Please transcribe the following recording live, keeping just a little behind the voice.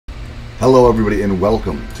Hello everybody and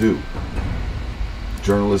welcome to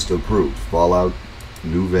Journalist Approved Fallout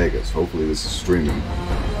New Vegas. Hopefully this is streaming.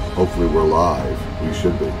 Hopefully we're live. We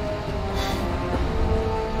should be.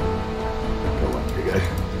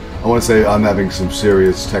 I want to say I'm having some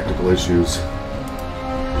serious technical issues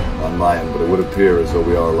on my end, but it would appear as though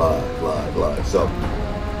we are live. So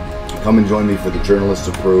come and join me for the Journalist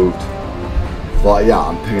Approved. Yeah,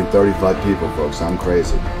 I'm pinging 35 people, folks. I'm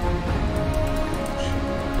crazy.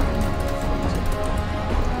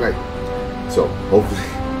 Great. So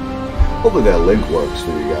hopefully that link works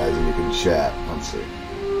for you guys and you can chat. Let's see.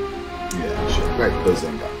 Yeah, sure. Great. Those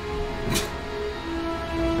ain't done.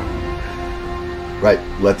 Right.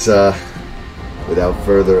 Let's without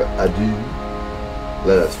further ado,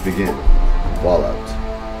 let us begin Fallout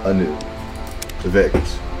anew to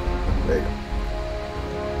Vegas. There you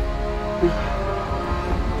go.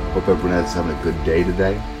 Hope everyone is having a good day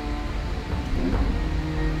today.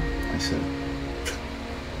 I said.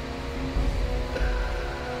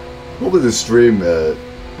 Hopefully the stream, what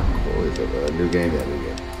is it, a new game? Yeah, new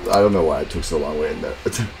game. I don't know why it took so long waiting there.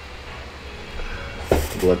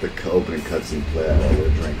 Let the opening cutscene play out. I'll get a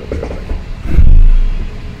drink over there.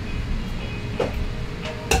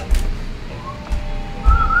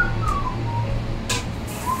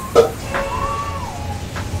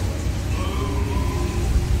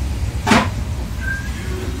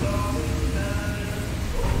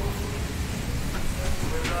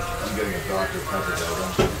 I'm getting a Dr. Pepper though.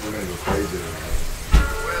 We're gonna go crazy tonight.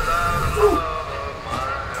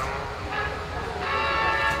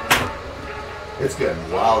 It's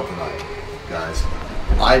getting wild tonight, guys.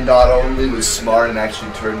 I not only was smart and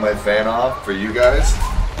actually turned my fan off for you guys,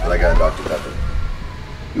 but I got a Dr. Pepper.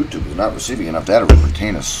 YouTube is not receiving enough data to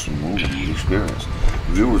retain a smooth experience.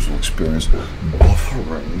 Viewers will experience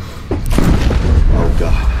buffering. Oh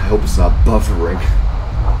god, I hope it's not buffering.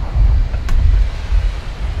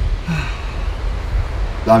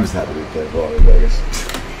 I'm just happy to play Fallout in Vegas.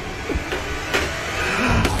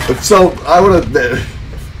 So, I want to...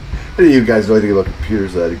 Any of you guys know anything about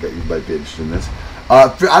computers that you might be interested in this?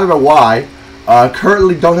 I don't know why.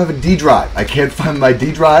 Currently don't have a D drive. I can't find my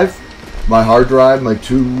D drive, my hard drive, my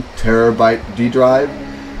 2 terabyte D drive.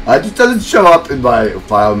 It just doesn't show up in my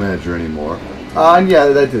file manager anymore. And yeah,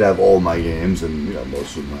 that did have all my games and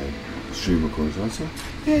most of my stream recordings. So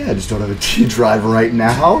yeah, I just don't have a D drive right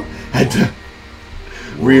now. I had to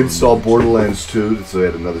reinstall Borderlands 2 so I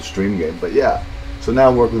had another stream game. But yeah, so now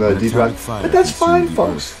I'm working with a D drive. But that's fine,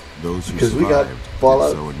 folks. Because we got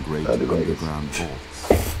Fallout underground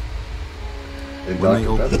vaults. When they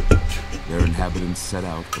opened, their inhabitants set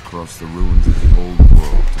out across the ruins of the old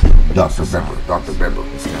world to Dr. Pepper,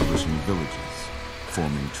 establishing villages,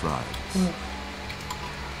 forming tribes.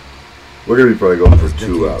 We're going to be probably going for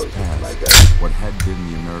 2 hours. What had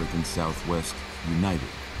been the American Southwest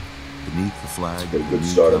united beneath the flag of the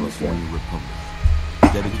new California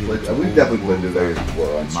Republic. We've definitely played New Vegas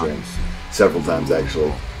before on stream. Several times,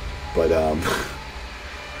 actually. But,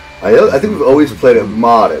 I think we've always played it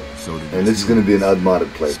modded. And this is going to be an unmodded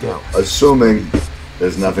playthrough. Assuming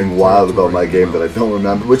there's nothing wild about my game that I don't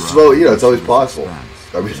remember. Which is, well, it's always possible.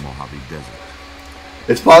 I mean,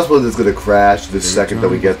 it's possible that it's going to crash the second that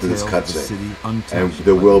we get to this cutscene. And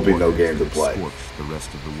there will be no game to play.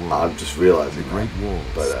 I'm just realizing that.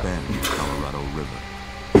 But, Colorado River.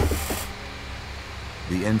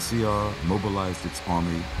 The NCR mobilized its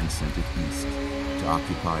army and sent it east to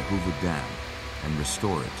occupy Hoover Dam and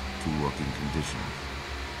restore it to working condition.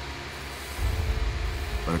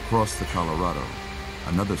 But across the Colorado,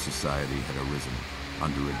 another society had arisen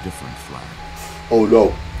under a different flag. Oh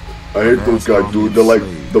no, I hate those guys, dude. They're like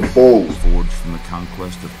the bulls. Forged from the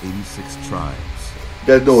conquest of 86 tribes.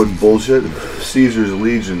 You guys know it's bullshit? Caesar's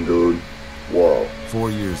Legion, dude. Whoa. 4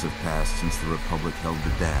 years have passed since the Republic held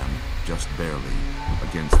the dam, just barely,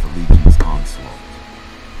 against the Legion's onslaught.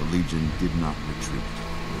 The Legion did not retreat.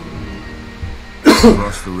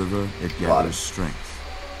 Across the river, it gathers strength.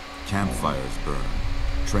 Campfires burn.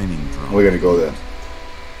 Training drones. We're gonna go there.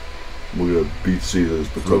 We're gonna beat Caesar's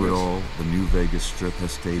Through it all, the New Vegas Strip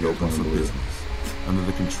has stayed open for business, under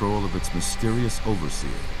the control of its mysterious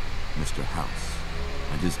overseer, Mr. House,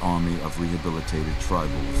 and his army of rehabilitated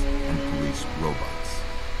tribals and police robots.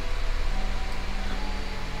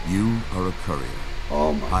 You are a courier,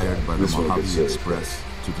 hired by the Mojave Express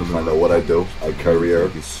to deliver. I know what I do. I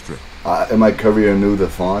courier. Am I courier new the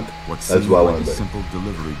font? That's why I want to. A simple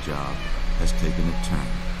delivery job has taken a turn.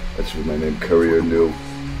 That's my name, courier new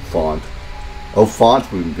font. Oh,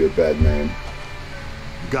 font wouldn't be a bad name.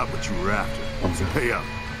 You got what you were after. Pay up.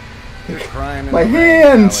 My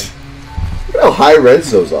hands. Look at how high res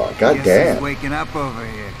those are. God damn. Waking up over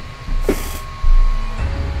here.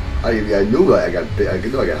 I knew I got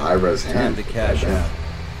high res Time hands. to cash out.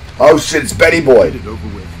 Oh shit, it's Benny Boy. Get it over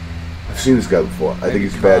with. I've seen this guy before. I think Maybe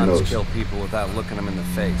he's a bad cons nose. kill people without looking them in the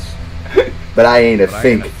face. But I ain't a But I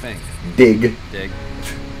ain't think. a think. Dig. Dig.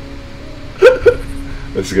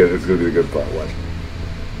 It's good. It's gonna be a good part. Watch.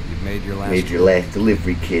 You've made your last. Made your last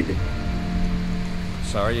delivery, kid.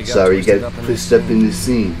 Sorry you got Sorry you twisted got up in pissed this up in the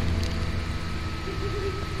scene.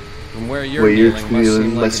 From where you're Where you're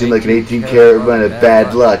dealing must seem like an 18-karat run of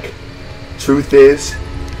bad luck. Truth is,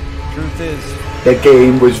 Truth is, that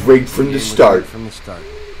game was rigged from game the was start, rigged from the start.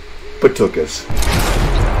 but took us.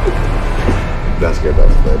 That's good.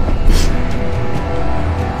 That's bad.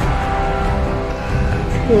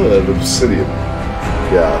 Oh, the Obsidian.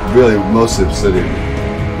 Yeah, really, mostly Obsidian.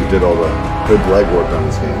 We did all the good legwork on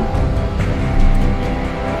this game.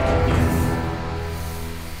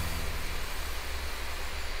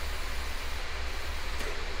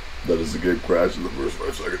 That is the game crash in the first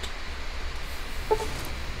 5 seconds.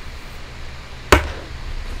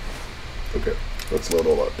 Okay, let's load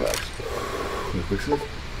all our packs. Quick save.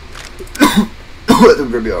 I think we're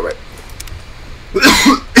gonna be alright.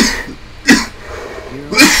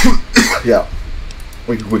 Yeah.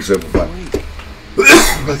 We can quick save for fun.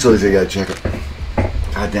 That's always I gotta check it.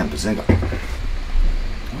 Goddamn Bazinga.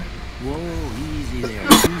 Whoa, easy there,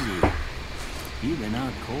 easy. You've been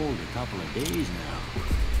out cold a couple of days now.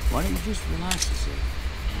 Why don't you just relax a sec?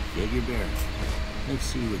 Get your bearings. Let's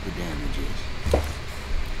see what the damage is.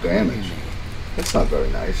 Damage? That's not very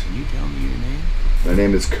nice. Can you tell me your name? My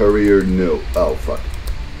name is Courier No. Oh, fuck.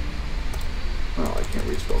 Oh, I can't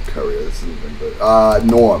respell Courier. This isn't very good.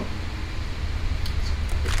 Norm.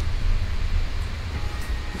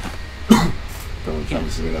 Don't tell me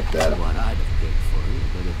something like that. What I'd have picked for you,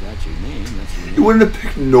 but if that's your name, that's your name. You wouldn't have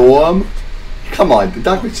picked Norm? Come on, the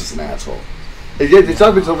Doc Mitch's just an asshole. Did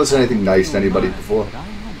Doc Mitch ever say anything nice to anybody before? But I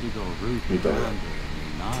had to go rooting You don't around have. there in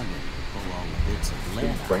your noggin to pull all the bits of lead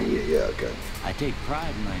out. Brain, yeah, okay. I take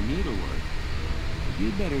pride in my needlework. But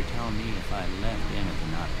you'd better tell me if I left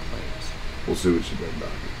anything out of place. We'll see what you did, Doc.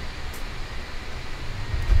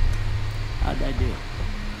 How'd I do?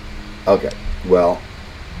 Okay, well,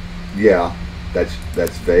 yeah, that's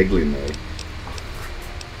vaguely me.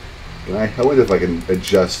 I wonder if I can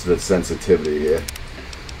adjust the sensitivity here.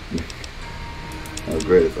 Oh,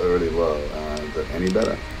 great, it's already low. Is that any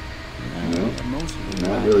better? No? Most of it Not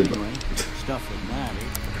right really. anyway. Stuff that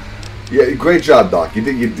matters. Yeah, great job, Doc. You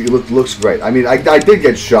looks great. I mean, I did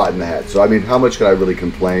get shot in the head, so I mean, how much could I really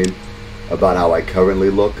complain about how I currently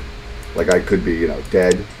look? Like I could be,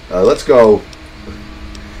 dead. Let's go.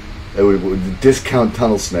 It would discount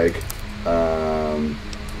Tunnel Snake. I'm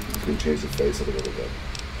gonna change the face up a little bit.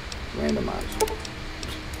 Randomize.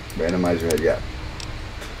 Randomize your head. Yeah.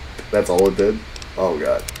 That's all it did. Oh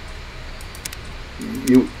god.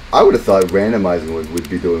 I would have thought randomizing would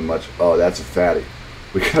be doing much. Oh, that's a fatty.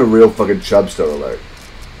 We got a real fucking chubster alert.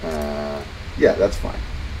 Yeah, that's fine.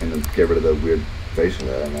 And then get rid of the weird facial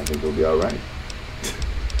hair, and I think we'll be all right.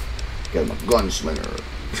 Get him a gunslinger.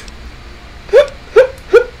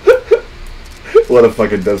 What a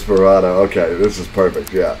fucking desperado. Okay, this is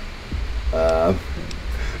perfect. Yeah.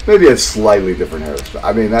 Maybe a slightly different hairstyle.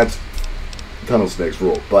 I mean, that's Tunnel Snake's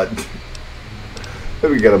rule, but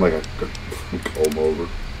maybe get him like a comb over.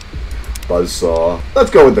 Buzzsaw. Let's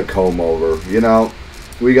go with the comb over.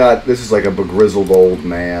 This is like a begrizzled old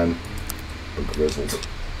man. Begrizzled.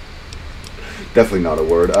 Definitely not a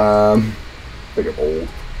word. Think of old.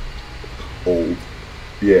 Old.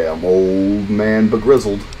 Yeah, I'm old man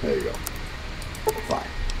begrizzled. There you go. Fine.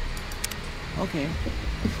 Okay.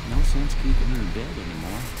 No sense keeping you in bed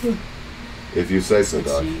anymore. If you say so,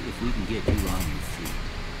 Let's Doc. see if we can get you on your feet.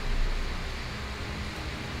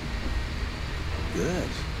 Good.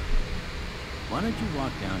 Why don't you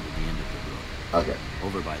walk down to the end of the room? Okay,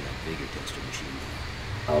 Over by that vigor tester machine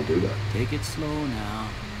there. I'll do that. Take it slow now.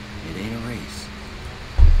 It ain't a race.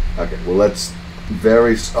 Okay, well let's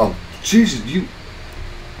oh, Jesus,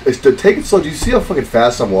 take it slow. Do you see how fucking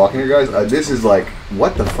fast I'm walking here, guys? This is like,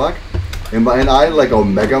 what the fuck? Am I in like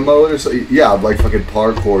Omega mode or something? Yeah, I'm like fucking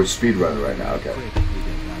parkour speedrunner right now. Okay.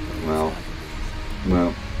 Well,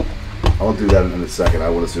 I'll do that in a second. I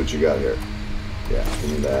want to see what you got here. Yeah,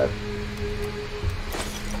 give me that.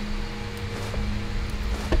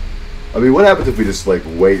 I mean, what happens if we just like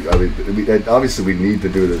wait? I mean, obviously we need to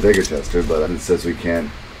do the vigor tester, but it says we can't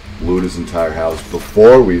loot his entire house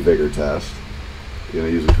before we vigor test.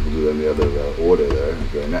 Usually people do that in the other order there.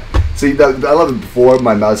 Okay. Now, see, I love it before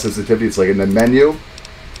my mouse sensitivity. It's like in the menu,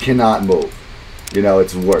 cannot move.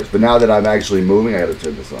 It's worse. But now that I'm actually moving, I got to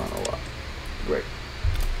turn this on a lot. Great.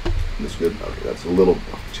 This good? Okay, that's a little.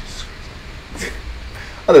 Oh, Jesus Christ.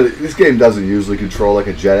 I don't know, this game doesn't usually control like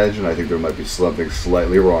a jet engine. I think there might be something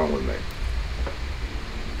slightly wrong with me.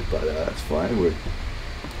 But that's fine. We're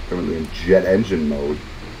currently in jet engine mode.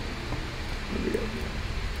 What do we got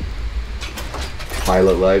here?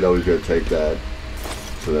 Pilot light. Always gotta take that,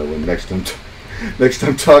 so that when next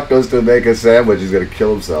time Tuck goes to make a sandwich, he's gonna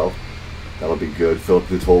kill himself. That'll be good. Fill up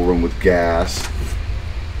this whole room with gas.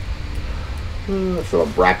 So a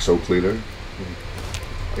Braxo cleaner.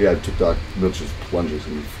 Yeah, I took Doc Mitchell's plungers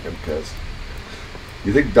and I'm pissed.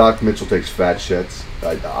 You think Doc Mitchell takes fat shits?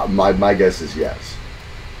 My guess is yes.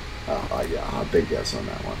 Yeah, a big guess on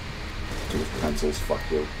that one. With pencils, fuck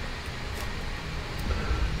you.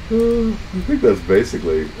 I think that's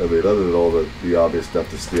basically, I mean, other than all the obvious stuff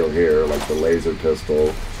to steal here, like the laser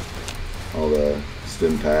pistol, all the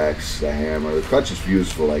stim packs, the hammer. The crutch is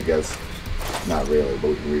useful, I guess. Not really,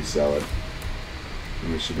 but we can resell it.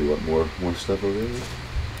 And there should be, what, more stuff over here?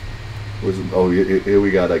 Oh, here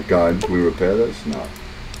we got a gun. Can we repair this? No.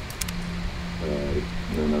 Is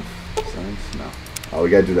there enough science? No. Oh,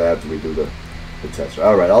 we gotta do that after we do the test.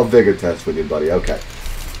 Alright, I'll vigor test with you, buddy. Okay.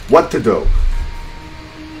 What to do?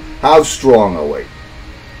 How strong are we?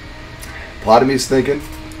 Part of me's thinking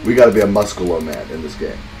we gotta be a muscular man in this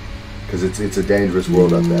game. Because it's a dangerous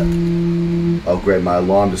world out there. Oh, great. My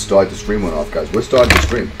alarm to start the stream went off, guys. We're starting the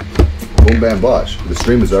stream. Boom, bam, bosh. The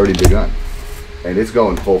stream has already begun. And it's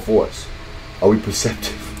going full force. Are we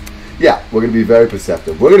perceptive? Yeah, we're going to be very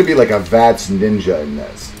perceptive. We're going to be like a VATS ninja in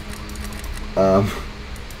this.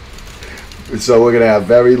 So we're going to have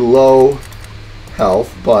very low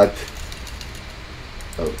health, but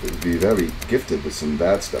be very gifted with some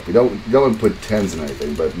bad stuff. We don't put 10s in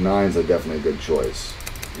anything, but 9s are definitely a good choice.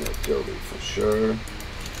 Yeah, Gilby for sure.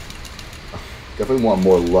 Definitely want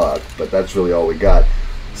more luck, but that's really all we got.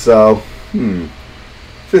 So, this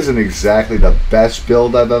isn't exactly the best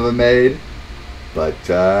build I've ever made, but,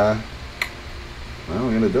 well,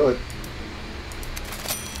 we're going to do it.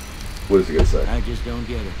 What is he going to say? I just don't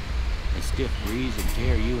get it. A stiff breeze would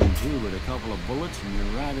tear you in two with a couple of bullets and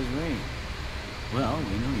you're right as rain. Well,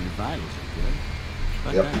 we know your vitals are good,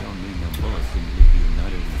 but that don't mean them bullets didn't leave you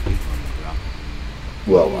nutted and feet on the drop.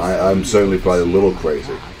 Well, I'm certainly probably a little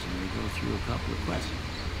crazy. And we go through a couple of questions.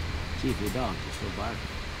 See if your dogs are still barking.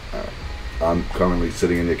 Alright. I'm currently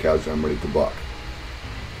sitting in the couch and I'm ready to bark.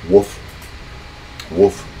 Woof.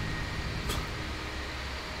 Woof.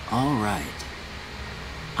 All right.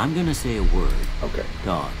 I'm gonna say a word. Okay.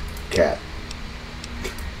 Dog. Cat.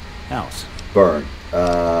 House. Burn.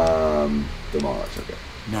 Demolish. Okay.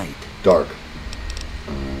 Night. Dark.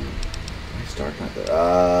 Nice dark night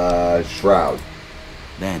there. Shroud.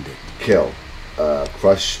 Bandit. Kill.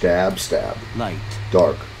 Crush. Stab. Stab. Light.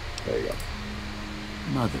 Dark. There you go.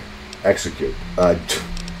 Mother. Execute.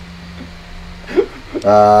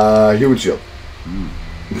 Human shield.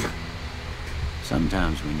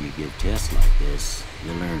 Sometimes when you give tests like this,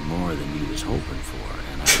 you learn more than you was hoping for,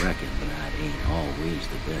 and I reckon that ain't always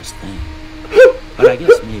the best thing. But I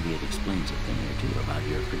guess maybe it explains a thing or two about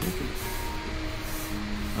your predicament.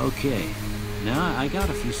 Okay, now I got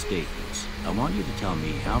a few statements. I want you to tell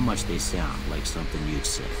me how much they sound like something you'd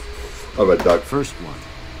say. All right, Doc. First one.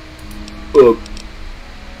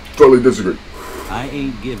 Totally disagree. I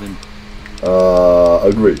ain't giving.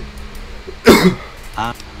 Agree.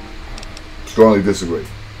 Strongly disagree.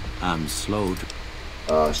 I'm slow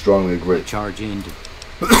to Strongly agree. charge into.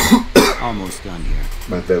 Almost done here.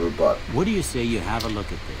 My favorite part. What do you say you have a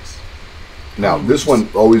look at this? Now, this one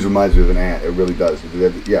always reminds me of an ant. It really does. Yeah,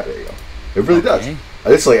 there you go. It really does.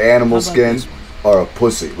 It's like animal How about skin this one? or a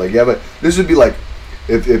pussy. Like, yeah, but this would be like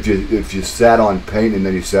if you sat on paint and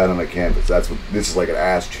then you sat on a canvas. That's what this is, like an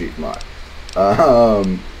ass cheek mark.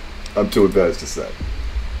 I'm too embarrassed to say.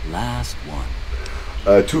 Last one.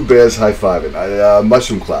 Two bears high-fiving.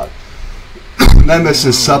 Mushroom cloud.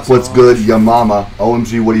 Nemesis, sup, what's good? Your mama.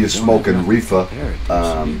 OMG, what are you smoking? Reefer.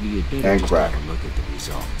 And crack. Look at the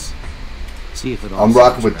results. See if it all I'm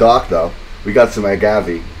rocking sounds with right. Doc, though. We got some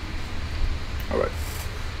agave. Alright.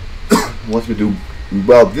 Wants me to do...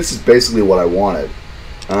 Well, this is basically what I wanted.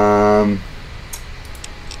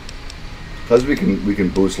 Because we can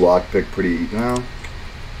boost lockpick pretty... Well,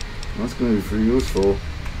 that's going to be pretty useful.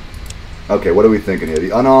 Okay, what are we thinking here?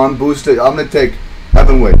 The unarmed boosted... I'm going to take...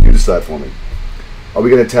 Heaven Win, you decide for me. Are we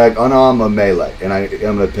going to tag unarmed or melee? And I'm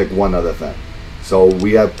going to pick one other thing. So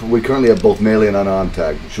we currently have both melee and unarmed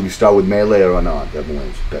tag. Should we start with melee or unarmed? Heaven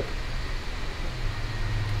Win, pick.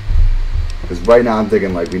 Because right now I'm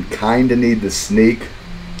thinking like we kind of need the sneak.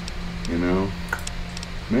 You know?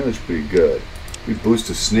 Melee's pretty good. If we boost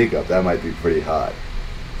the sneak up, that might be pretty high.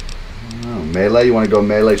 I don't know. Melee? You want to go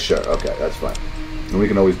melee? Sure. Okay, that's fine. And we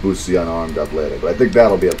can always boost the unarmed up later. But I think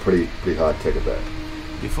that'll be a pretty hot ticket there.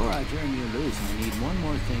 Before I turn you loose, I need one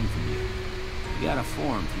more thing from you. We got a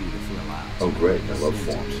form for you to fill out. Oh, great. I love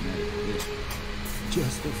forms.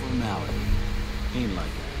 Just a formality. Ain't like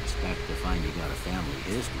I expect to find you got a family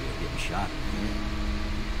history of getting shot in the head.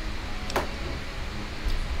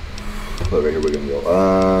 Right here we're gonna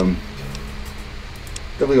go.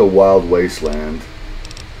 Definitely a Wild Wasteland.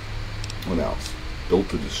 What else? Built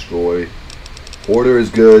to Destroy. Hoarder is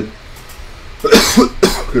good.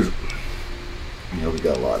 Because we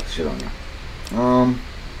got a lot of shit on here.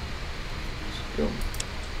 Skill.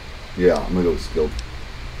 Yeah, I'm gonna go with skill.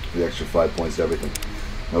 The extra 5 points to everything.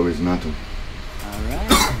 No reason not to.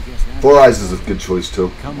 Alright, Four Eyes is a good choice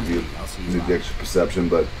too. Come with You me, I'll see you need the out. extra perception,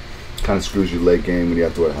 but kind of screws you late game when you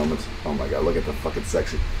have to wear helmets. Oh my god, look at the fucking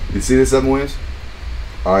sexy. You see this, Evan Williams?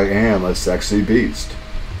 I am a sexy beast.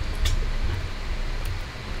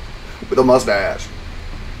 With a mustache.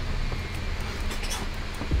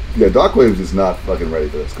 Yeah, Doc Williams is not fucking ready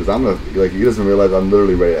for this, because I'm gonna, like, he doesn't realize I'm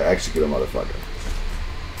literally ready to execute a motherfucker.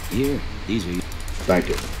 Here, these are you. Thank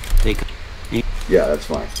you. Take. Yeah, that's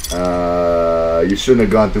fine. You shouldn't have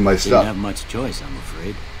gone through my Didn't stuff. have much choice, I'm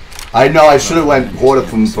afraid. I know, I should have went Hoarder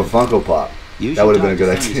for Funko Pop. You That would have should been a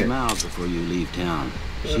good talk to Sunny idea. Smiles before you leave town.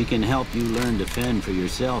 She can help you learn to fend for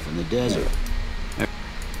yourself in the desert.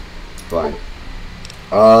 Fine.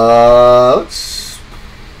 Let's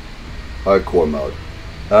hardcore mode.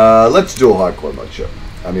 Let's do a hardcore mode, sure.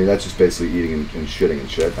 I mean, that's just basically eating and shitting and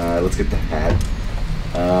shit. Let's get the hat.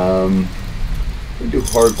 We do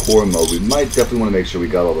hardcore mode. We might definitely want to make sure we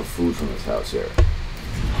got all the food from this house here.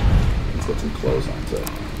 Let's get some clothes on too.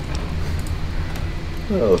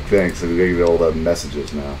 Oh, thanks. I'm getting all the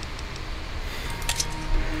messages now.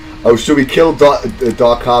 Oh, should we kill Doc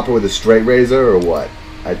Hopper with a straight razor or what?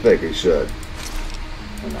 I think we should.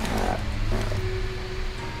 And the hat.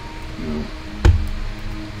 No.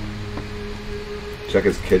 Check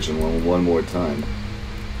his kitchen one more time.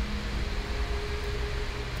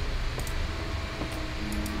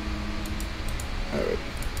 Alright.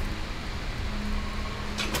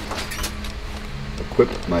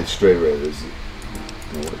 Equip my straight razors.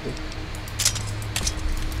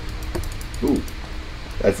 Ooh.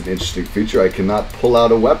 That's an interesting feature. I cannot pull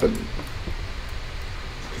out a weapon.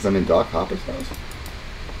 Because I'm in Doc Hopper's house?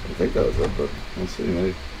 I think that was it, but we'll see.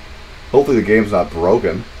 Maybe. Hopefully the game's not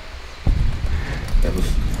broken. That was...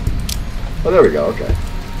 Oh, there we go. Okay.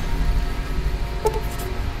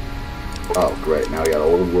 Oh, great. Now we got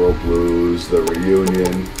Old World Blues, the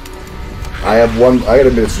reunion. I got a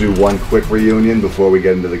minute to do one quick reunion before we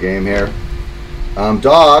get into the game here.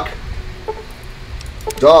 Doc,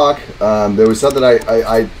 there was something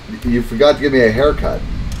you forgot to give me a haircut.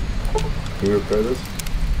 Can you repair this?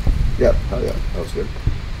 Yep, hell yeah, that was good.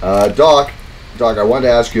 Doc, I wanted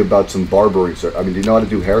to ask you about some barbering, sir. I mean, do you know how to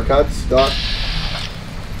do haircuts, Doc?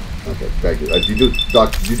 Okay, thank you.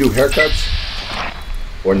 Doc, do you do haircuts?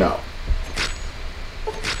 Or no?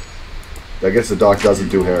 I guess the Doc doesn't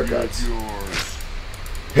do haircuts.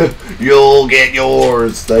 You'll get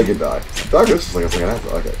yours. Thank you, Doc. Doc, this is like a fucking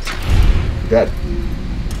asshole. Okay. Dead.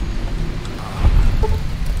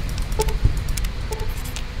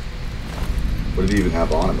 What did he even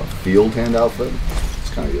have on him? A field hand outfit? It's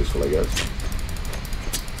kind of useful, I guess.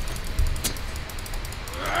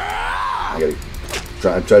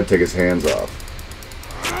 I'm trying to take his hands off.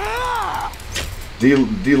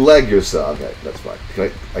 Deleg yourself. Okay, that's fine.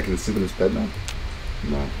 I can sleep in his bed now?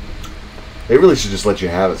 No. They really should just let you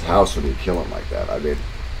have his house when you kill him like that. I mean,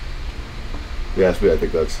 yeah, I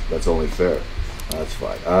think that's only fair. That's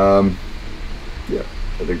fine. Yeah,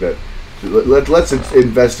 I think that let's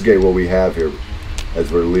investigate what we have here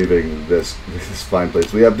as we're leaving this fine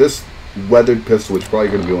place. We have this weathered pistol, which is probably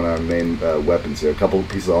going to be one of our main weapons here. A couple of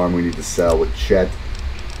pieces of armor we need to sell with Chet,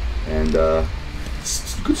 and a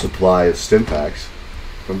good supply of stim packs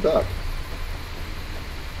from Doc.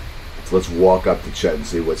 So let's walk up to Chet and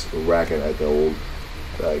see what's racking at the old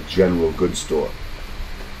general goods store.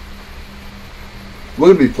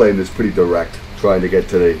 We're going to be playing this pretty direct, trying to get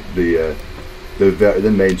to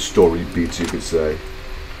the main story beats, you could say.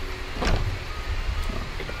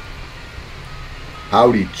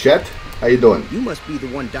 Howdy, Chet. How you doing? You must be the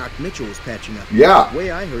one Doc Mitchell was patching up. Yeah. The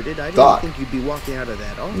way I heard it, I didn't Doc. think you'd be walking out of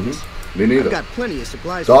that office. Me neither. I've got plenty of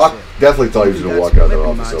supplies. Doc for sale. definitely thought he was going to walk out of their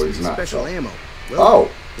office, so he's not. Special So. ammo. Well, Oh,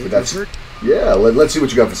 if but that's you've heard- yeah. Let's see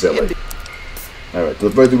what you got for sale. All right.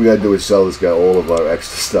 The first thing we got to do is sell this guy all of our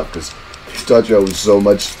extra stuff because he started out with so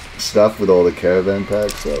much stuff with all the caravan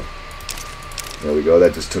packs. So there we go.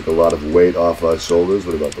 That just took a lot of weight off our shoulders.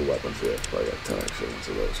 What about the weapons here? I got 10 extra ones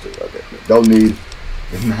of those too. Okay. Don't need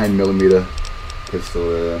the 9mm. pistol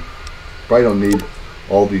there. Probably don't need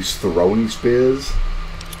all these throwing spears.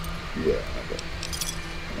 Yeah,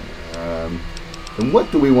 okay. And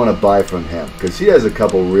what do we want to buy from him? Because he has a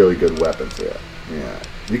couple really good weapons here. Yeah.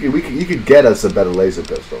 You could get us a better laser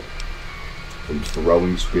pistol. Some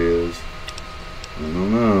throwing spears. I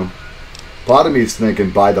don't know. Part of me is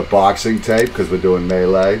thinking buy the boxing tape because we're doing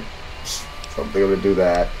melee. So I'm thinking to do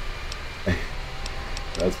that.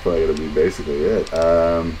 That's probably going to be basically it.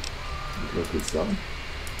 What could sell?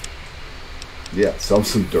 Yeah, sell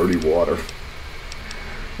some dirty water.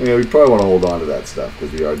 Yeah, we probably want to hold on to that stuff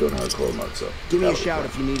because we are doing hardcore mode. So Give me a shout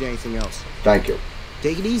if you need anything else. Thank you.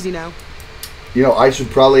 Take it easy now. You know, I should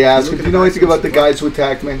probably ask him. Do you know anything about the supplies? guys who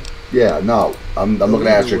attacked me? Yeah, no. I'm not going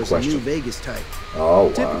to ask you a was a New question. Vegas type. Oh,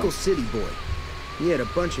 wow. Typical city boy. He had a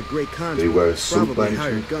bunch of great cons Did he with wear him, a suit by probably any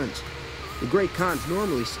hired chance? guns. The great cons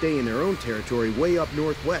normally stay in their own territory way up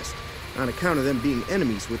northwest on account of them being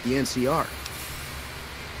enemies with the NCR.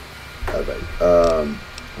 Okay.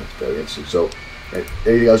 That's very interesting. So, any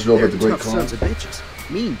of you guys know They're about the great tough sons cons? of bitches.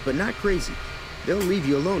 Mean, but not crazy. They'll leave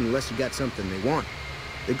you alone unless you got something they want.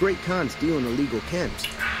 The great cons deal in illegal chems.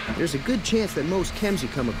 There's a good chance that most chems you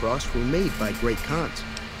come across were made by great cons.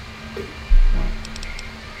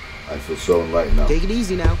 I feel so enlightened now. Take it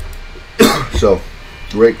easy now. So,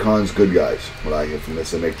 great cons, good guys. What I hear from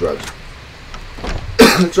this, they make drugs.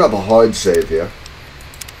 Let's drop a hard save here.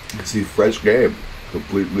 You can see fresh game.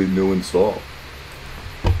 Completely new install.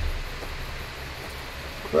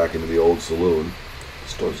 Back into the old saloon.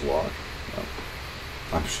 Store's locked. Well,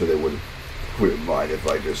 I'm sure they wouldn't mind if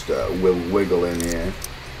I just wiggle in here.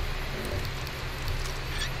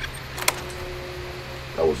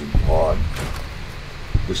 That wasn't odd.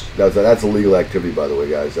 That's illegal activity, by the way,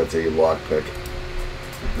 guys. That's a lockpick.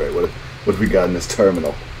 Right, what have we got in this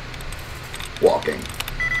terminal? Walking.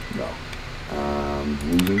 No.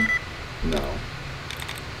 Losing? No.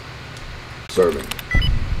 Serving.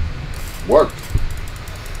 Worked.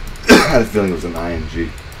 I had a feeling it was an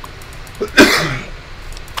ING.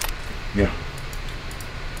 Yeah.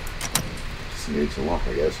 Just needed to walk,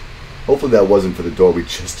 I guess. Hopefully that wasn't for the door we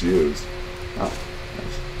just used. Oh,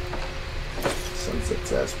 nice. Sunset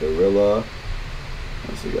Sarsaparilla. What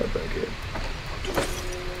else we got back here?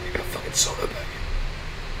 We got fucking soda back here.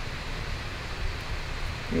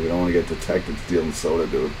 Yeah, we don't want to get detected stealing soda,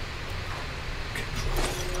 dude.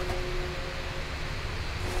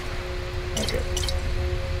 Okay.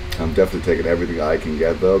 I'm definitely taking everything I can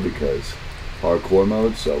get, though, because hardcore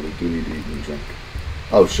mode, so we do need to eat and drink.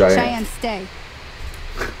 Oh, Cheyenne. Cheyenne, stay.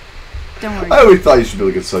 Don't worry. I always thought you should be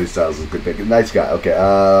looking at Sonny Styles as a good pick. Nice guy. Okay,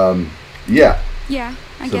 yeah. Yeah,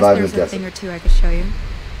 I guess Surviving there's the a thing or two I could show you.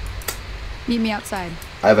 Meet me outside.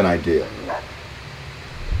 I have an idea.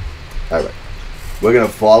 Alright. We're going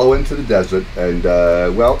to follow into the desert, and,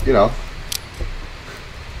 well, you know,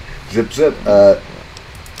 zip, zip.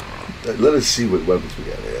 Let us see what weapons we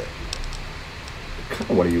got here. I kind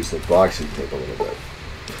of want to use the boxing tape a little bit.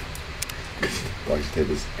 Because the boxing tape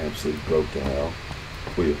is absolutely broke to hell.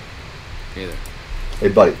 Will you? Hey there. Hey,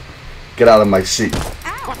 buddy. Get out of my seat.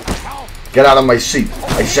 Get out of my seat.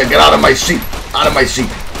 I said get out of my seat. Out of my seat.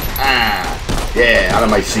 Ah. Yeah, out of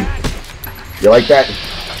my seat. You like that?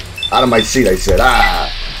 Out of my seat, I said. Ah.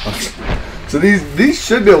 So these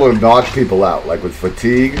should be able to knock people out, like with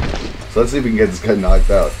fatigue. So let's see if we can get this guy knocked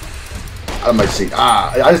out. Out of my seat.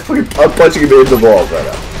 Ah. I'm punching him in the balls right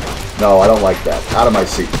now. No, I don't like that. Out of my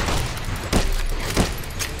seat.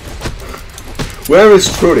 Where is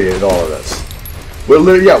Trudy in all of this? We're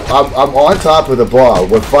literally, yeah, I'm on top of the bar.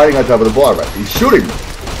 We're fighting on top of the bar, right? He's shooting me.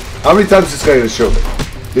 How many times is this guy going to shoot me?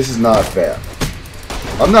 This is not fair.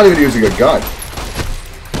 I'm not even using a gun.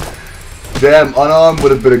 Damn, unarmed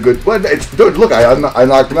would have been a good... Well, dude, look, I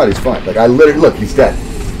knocked him out. He's fine. Like, I literally... Look, he's dead.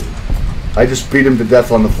 I just beat him to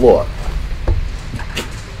death on the floor.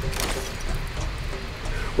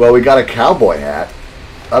 Well, we got a cowboy hat.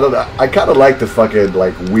 I don't know. I kind of like the fucking,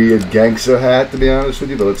 like, weird gangster hat, to be honest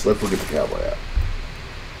with you. But let's look at the cowboy hat.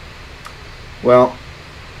 Well...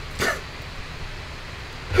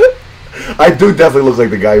 I do definitely look like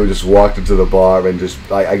the guy who just walked into the bar and just,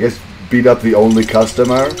 I guess, beat up the only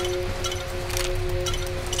customer.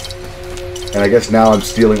 And I guess now I'm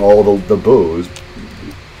stealing all the booze.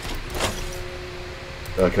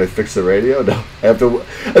 Can I fix the radio? No. I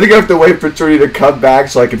think I have to wait for Trudy to come back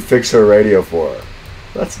so I can fix her radio for her.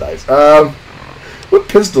 That's nice. What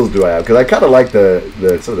pistols do I have? Because I kind of like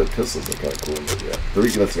some of the pistols are kind of cool. Yeah.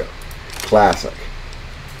 Let's go. Classic.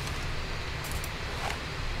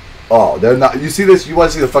 Oh, they're not. You see this? You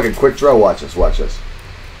want to see the fucking quick draw? Watch this. Watch this.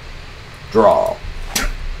 Draw.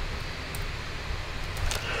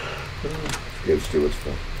 Gives too much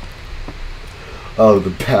fun. Oh, the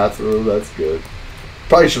bathroom. That's good.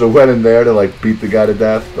 Probably should have went in there to like beat the guy to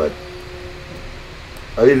death, but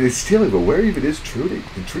I mean, he's stealing. But where even is Trudy?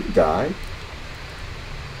 Did Trudy die?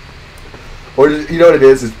 Or you know what it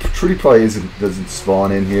is? Trudy probably doesn't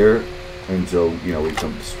spawn in here until we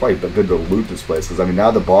come. It's probably good to loot this place because I mean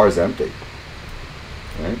now the bar is empty.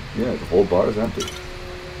 Right? Yeah, the whole bar is empty.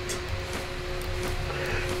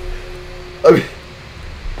 I mean,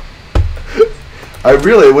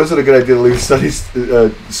 it wasn't a good idea to leave Sunny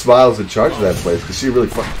Smiles in charge of that place because she really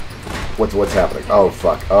what's happening? Oh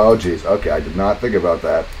fuck! Oh jeez. Okay, I did not think about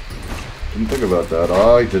that. Didn't think about that.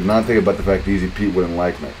 Oh, I did not think about the fact Easy Pete wouldn't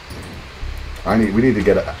like me. We need to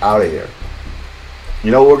get out of here.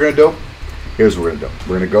 You know what we're gonna do? Here's what we're gonna do.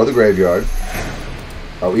 We're gonna go to the graveyard.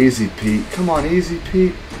 Oh, Easy Pete. Come on, Easy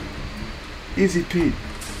Pete. Easy Pete.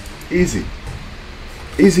 Easy.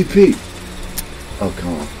 Easy Pete. Oh,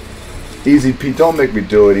 come on. Easy Pete. Don't make me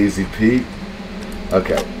do it, Easy Pete.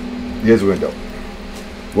 Okay. Here's what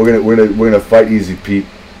we're gonna do. We're gonna fight Easy Pete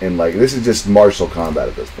in like this is just martial combat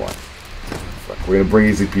at this point. We're gonna bring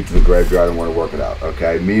Easy Pete to the graveyard and we're gonna work it out.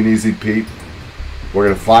 Okay? Me and Easy Pete. We're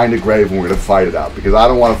gonna find a grave and we're gonna fight it out because I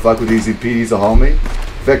don't want to fuck with Easy Pete. He's a homie.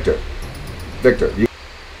 Victor.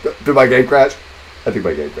 Did my game crash? I think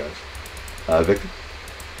my game crashed. Victor?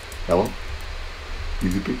 Hello?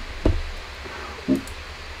 Easy Pete?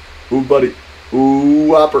 Ooh, buddy. Ooh,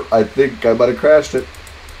 whopper. I think I might have crashed it.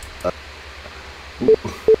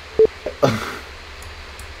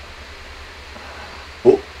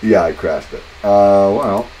 Oh, yeah, I crashed it.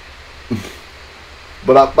 Well.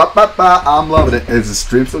 But I'm loving it. Is the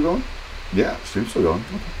stream still going? Yeah, stream's still going.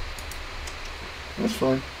 Okay. That's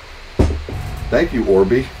fine. Thank you,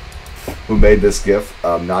 Orby, who made this GIF.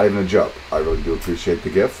 Not even a joke. I really do appreciate the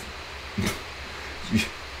GIF.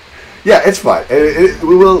 Yeah, it's fine.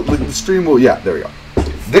 The stream will. Yeah, there we go.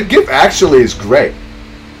 The GIF actually is great.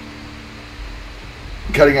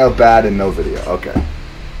 Cutting out bad and no video. Okay.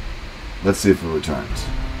 Let's see if it returns.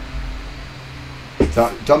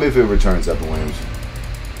 Tell me if it returns, Evan Williams.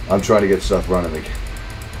 I'm trying to get stuff running again.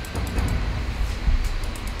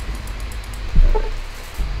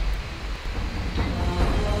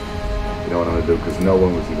 You know what I'm gonna do? Because no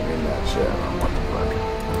one was even in that chat. I'm what the fuck.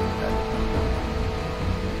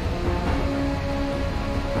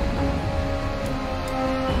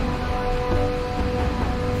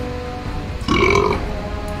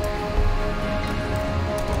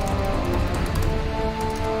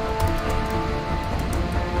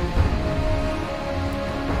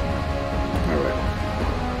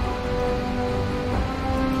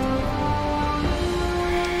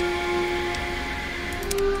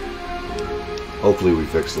 Hopefully we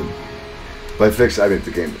fixed them. By fix, I mean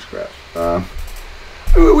the game just crashed.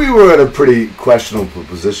 We were in a pretty questionable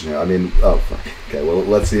position here. I mean, oh fuck. Okay, well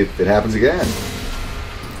let's see if it happens again.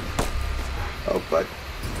 Oh fuck.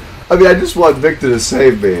 I mean, I just want Victor to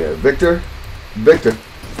save me here. Victor? Victor?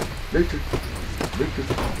 Victor? Victor?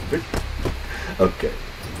 Victor? Okay.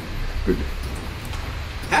 Good.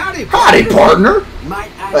 Howdy, Howdy, partner!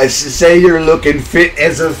 Might I say you're looking fit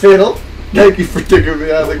as a fiddle. Thank you for taking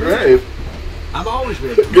me out of the grave. I'm always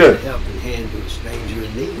ready to Good. lend a helping hand to a stranger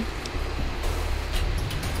in need.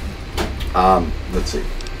 Let's see.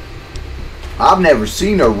 I've never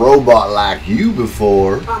seen a robot like you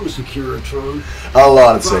before. I'm a Securitron. A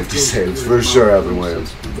lot of safety saves, for sure, Evan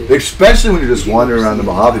Williams. Especially when you're just wandering around the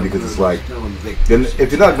Mojave, because it's like, then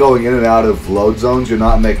if you're not going in and out of load zones, you're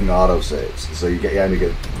not making auto saves. So you get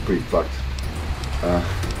pretty fucked.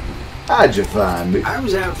 How'd you find me? I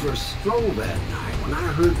was out for a stroll that night when I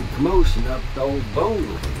heard the commotion up the old bone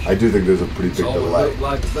range. I do think there's a pretty big All it delay. looked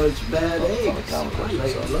like a bunch of bad eggs. So I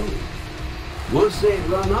laid low. Once they had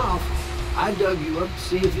run off, I dug you up to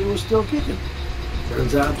see if you were still kicking.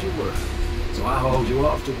 Turns out you were. So I hauled you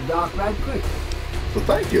off to the dock right quick. So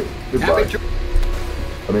thank you. Goodbye.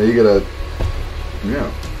 I mean, you gotta,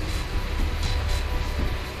 yeah.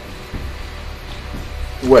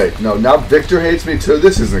 Wait, no, now Victor hates me too?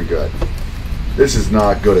 This isn't good. This is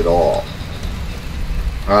not good at all.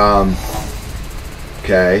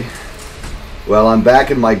 Okay. Well, I'm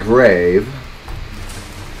back in my grave.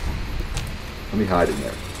 Let me hide in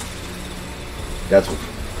there. That's what...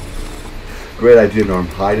 Great idea, Norm.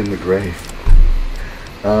 Hide in the grave.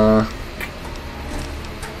 I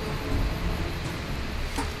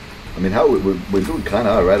mean, how we're doing kind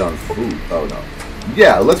of alright on food. Oh, no.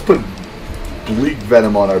 Yeah, let's put bleak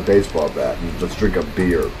venom on our baseball bat and let's drink a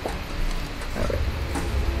beer. Alright.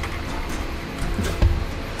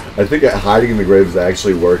 I think hiding in the grave is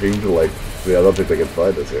actually working to, like, I don't think they can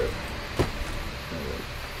find us here. Alright.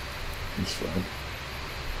 It's fine.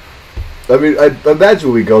 I mean, I imagine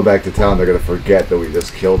when we go back to town, they're gonna forget that we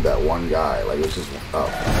just killed that one guy. Like, it's just,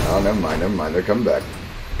 oh, never mind. They're coming back.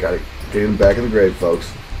 Gotta get him back in the grave, folks.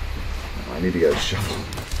 I need to get a shovel.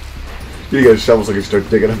 You need to get a shovel so I can start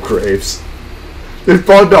digging up graves. There's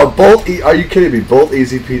both, no, both, are you kidding me? Both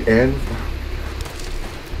Easy Pete and...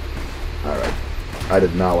 Alright. I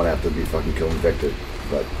did not want to have to be fucking killing Victor.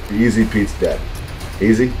 But Easy Pete's dead.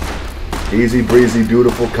 Easy? Easy breezy,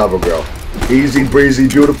 beautiful cover girl. Easy breezy,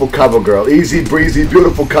 beautiful cover girl. Easy breezy,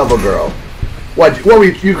 beautiful cover girl. What were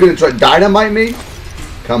you gonna try dynamite me?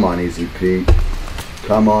 Come on, Easy Pete.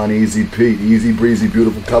 Come on, Easy Pete. Easy breezy,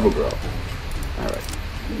 beautiful cover girl. Alright.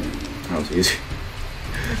 That was easy.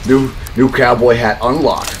 New cowboy hat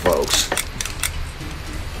unlocked, folks.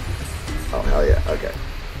 Oh, hell yeah. Okay.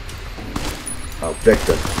 Oh,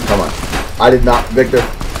 Victor. Come on. I did not... Victor.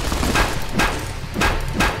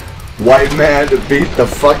 White man to beat the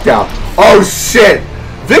fuck down. Oh, shit!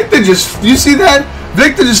 Victor just... You see that?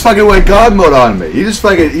 Victor just fucking went God mode on me. He just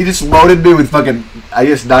loaded me with fucking, I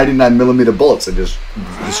guess, 99mm bullets and just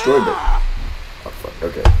destroyed me. Oh, fuck.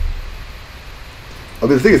 Okay. I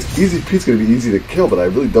mean, the thing is, Easy Pete's gonna be easy to kill, but I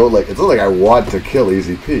really don't like... It's not like I want to kill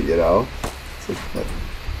Easy Pete, you know? It's like...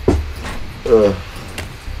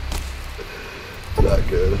 Not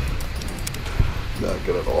good. Not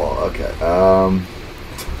good at all. Okay,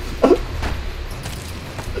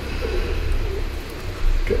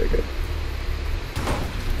 Okay.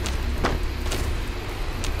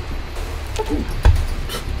 Ooh.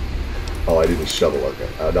 Oh, I need a shovel. Okay.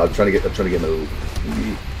 No, I'm trying to get no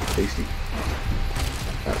tasty.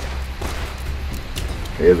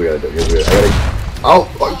 Okay, here's what I gotta do. Oh,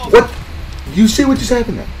 what? You see what just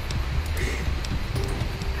happened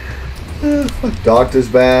there? Doctor's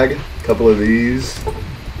bag. A couple of these.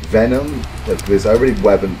 Venom. There's already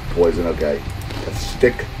weapon poison. Okay. A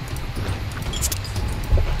stick.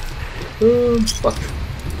 I'm fucked.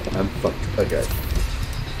 I'm fucked. Okay.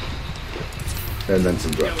 And then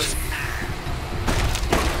some drugs.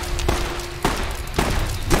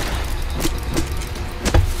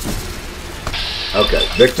 Okay,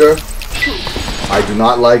 Victor, I do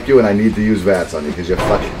not like you and I need to use VATS on you because you're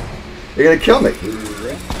fucking... You're gonna kill me.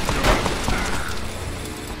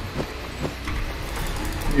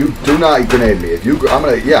 You do not grenade me. If you... I'm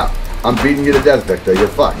gonna... Yeah. I'm beating you to death, Victor. You're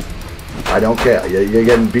fucked. I don't care. You're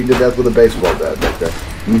getting beaten to death with a baseball bat, Victor.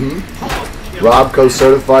 Robco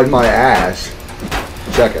certified my ass.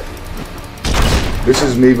 Check it. This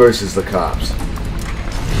is me versus the cops.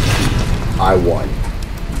 I won.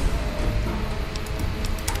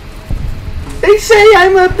 They say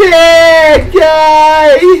I'm a bad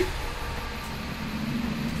guy!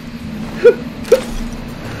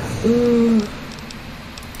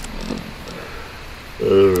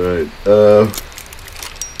 Alright,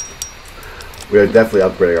 we are definitely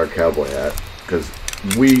upgrading our cowboy hat, because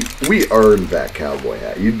we earned that cowboy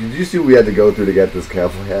hat. Did you see what we had to go through to get this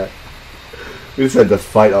cowboy hat? We just had to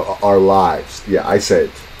fight our lives. Yeah, I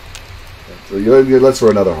saved. So let's throw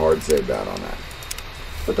another hard save down on that.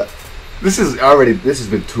 But this has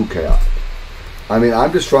been too chaotic. I mean,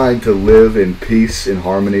 I'm just trying to live in peace and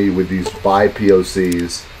harmony with these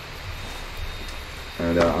bi-POCs.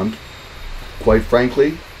 And I'm, quite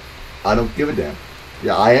frankly, I don't give a damn.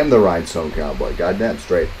 Yeah, I am the rhinestone cowboy. Goddamn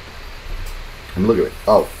straight. And look at it.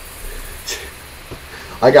 Oh.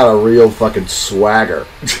 I got a real fucking swagger.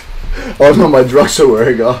 Oh no, my drugs are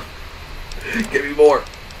wearing off. Give me more.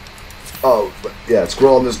 Oh, but yeah,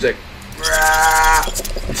 scroll on this dick.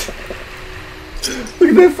 Look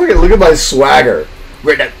at that fucking, look at my swagger.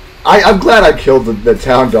 I'm glad I killed the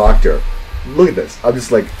town doctor. Look at this. I'm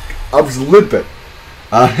just limping.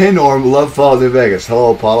 Hey Norm, love Fallout New Vegas.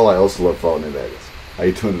 Hello Apollo, I also love Fallout New Vegas. How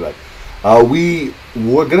you doing today? We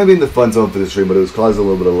were going to be in the fun zone for this stream, but it was causing a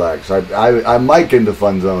little bit of lag. So I might get into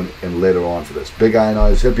fun zone and later on for this. Big iron on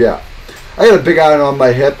his hip, yeah. I got a big iron on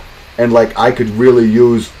my hip, and like I could really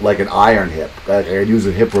use like an iron hip. Like, I could use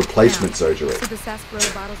a hip replacement surgery. See the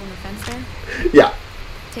sarsaparilla bottles on the fence there? Yeah.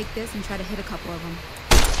 Take this and try to hit a couple of them.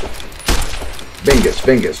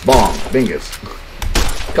 Bingus, bong, bingus.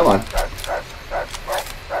 Come on.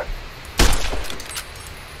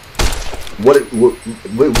 Where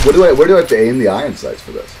do I have to aim the iron sights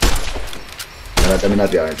for this? I mean, not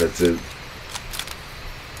the iron sights.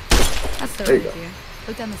 That's the right idea.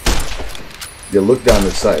 Look down the sight. Yeah, look down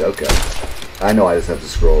the sight. Okay. I know I just have to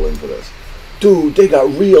scroll in for this. Dude, they got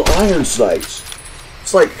real iron sights.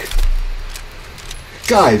 It's like...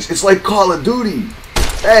 Guys, it's like Call of Duty.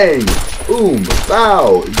 Bang! Boom!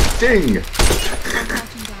 Bow! Ding!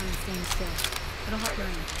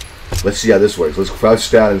 Let's see how this works. Let's crouch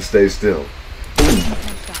down and stay still. Boom.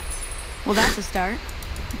 Well, that's a start.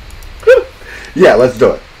 Yeah, let's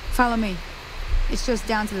do it. Follow me. It's just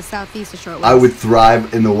down to the southeast a short ways. I would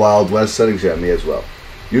thrive in the Wild West settings. Yeah, me as well.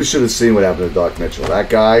 You should have seen what happened to Doc Mitchell. That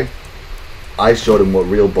guy, I showed him what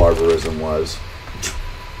real barbarism was.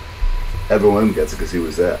 Everyone gets it because he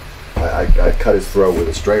was there. I cut his throat with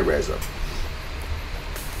a straight razor.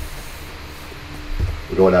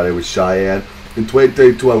 We're going out here with Cheyenne. In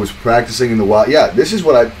 2032, I was practicing in the wild. Yeah, this is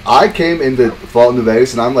what I came into Fall New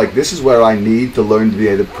Vegas, and I'm like, this is where I need to learn to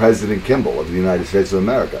be the President Kimball of the United States of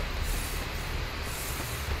America.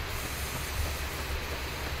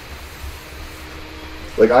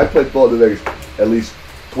 Like, I played Fall New Vegas at least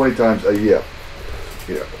 20 times a year.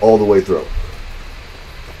 Yeah, all the way through.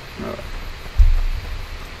 All right.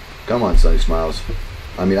 Come on, Sonny Smiles.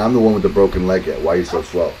 I mean, I'm the one with the broken leg yet. Why are you so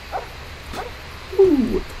slow?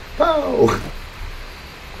 Ooh, pow!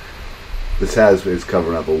 This has is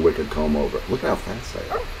covering up a wicked comb over. Look how fast I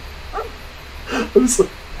am. I'm just like,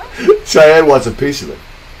 Cheyenne wants a piece of it.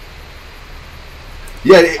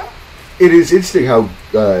 Yeah, it is interesting how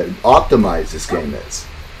optimized this game is.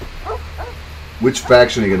 Which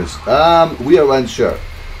faction are you gonna? We are unsure.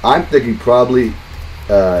 I'm thinking probably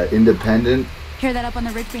independent. Hear that up on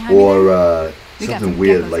the ridge behind me? Or We got something some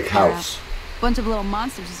weird geckos like to clear out. House. Bunch of little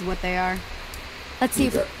monsters is what they are. Let's see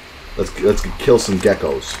Okay. Let's kill some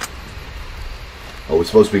geckos. Oh, we're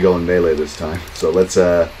supposed to be going melee this time, so let's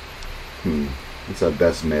what's our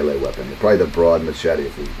best melee weapon? Probably the broad machete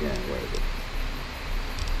if we where is it?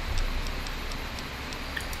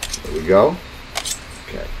 There we go.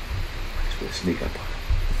 Okay. Just gonna sneak up on him.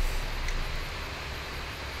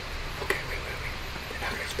 Okay, wait. They're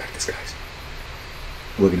not gonna expect this, guys.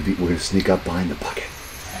 We're gonna sneak up behind the bucket.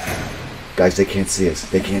 Guys, they can't see us.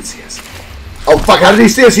 Oh fuck, how did he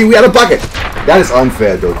see us? We had a bucket! That is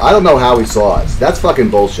unfair, dude. I don't know how he saw us. That's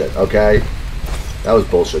fucking bullshit, okay? That was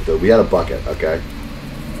bullshit, dude. We had a bucket, okay?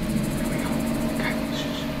 Here we go. Okay.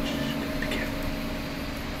 Shh. Be careful.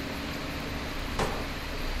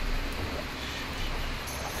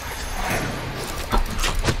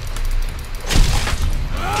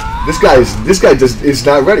 This guy just is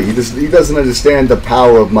not ready. He doesn't understand the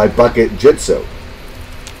power of my bucket jitsu.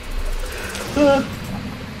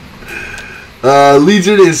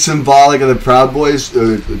 Legion is symbolic of the Proud Boys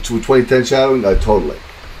to 2010 shadowing. Totally.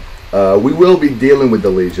 We will be dealing with the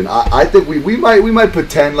Legion. I think we might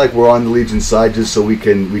pretend like we're on the Legion side just so we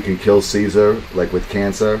can kill Caesar like with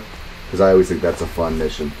cancer, because I always think that's a fun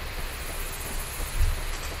mission.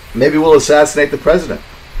 Maybe we'll assassinate the president.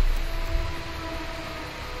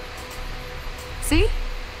 See?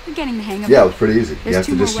 You're getting the hang of it. Yeah, it was pretty easy. You There's have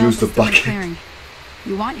to just use the bucket.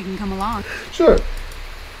 You want, you can come along. Sure.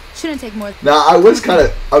 Shouldn't take more. Now I was kind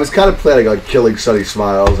of planning on killing Sonny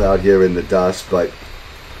Smiles out here in the dust, but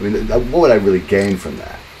I mean, what would I really gain from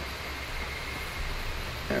that?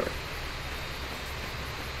 Anyway,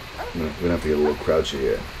 we're gonna have to get a little crouchy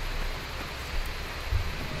here.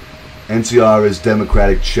 NCR is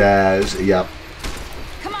Democratic Chaz. Yep.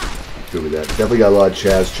 Come on. Good with that. Definitely got a lot of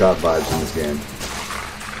Chaz Chop vibes in this game.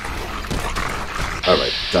 All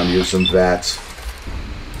right, time to use some VATS.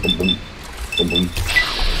 Boom, boom, boom, boom.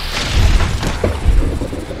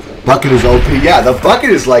 Bucket is OP. Yeah, the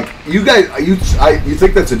bucket is like, you guys, you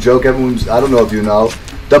think that's a joke? Everyone's, I don't know if you know.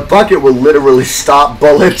 The bucket will literally stop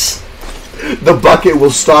bullets. The bucket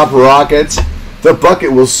will stop rockets. The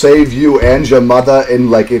bucket will save you and your mother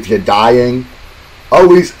in, like, if you're dying.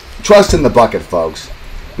 Always trust in the bucket, folks.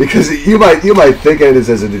 Because you might think of it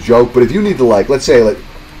as a joke, but if you need to, like, let's say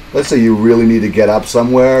you really need to get up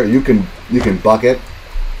somewhere, you can bucket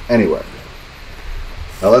anywhere.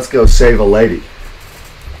 Now let's go save a lady.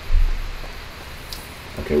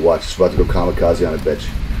 Okay, watch. It's about to go kamikaze on a bitch.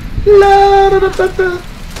 La da da da da.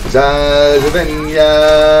 Zazavenya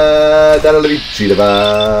da da da da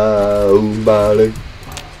da.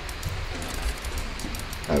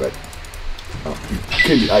 All right. Oh,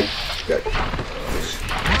 can you? Okay.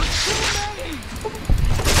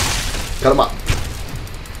 Cut him up.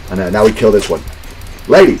 And now we kill this one.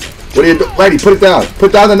 Lady, what are you doing? Lady, put it down.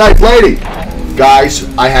 Put down the knife, lady. Guys,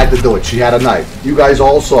 I had to do it. She had a knife. You guys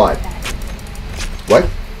all saw it. What?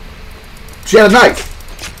 She had a knife.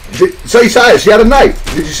 Sonny Smiles, she had a knife.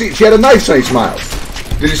 Did you see? She had a knife, Sonny Smiles.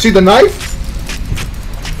 Did you see the knife?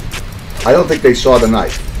 I don't think they saw the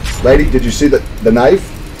knife. Lady, did you see the knife?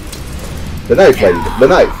 The knife, lady. The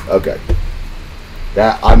knife. Okay.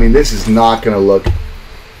 I mean, this is not going to look...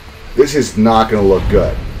 This is not going to look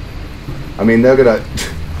good. I mean, they're going to...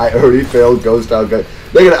 I already failed Ghost Town. They're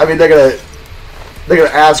going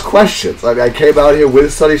to ask questions. I mean, I came out here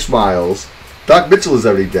with Sonny Smiles. Doc Mitchell is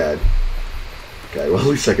already dead. Okay, well, at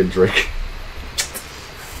least I can drink.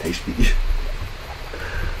 Tasty.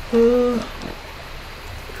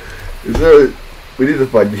 Is there? We need to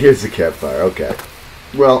find. Here's the campfire. Okay.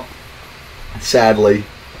 Well, sadly,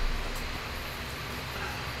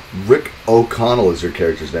 Rick O'Connell is your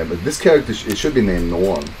character's name, but this character it should be named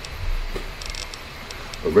Norm.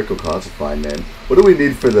 But Rick O'Connell's a fine name. What do we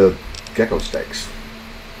need for the gecko steaks?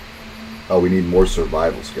 Oh, we need more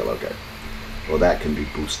survival skill. Okay. Well, that can be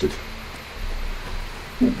boosted.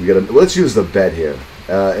 We gotta. Let's use the bed here,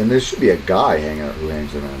 and there should be a guy who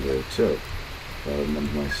hangs around here too.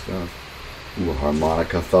 My stuff. Ooh, a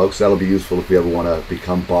harmonica, folks. That'll be useful if we ever want to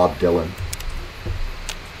become Bob Dylan.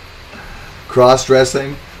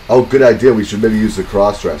 Cross-dressing. Oh, good idea. We should maybe use the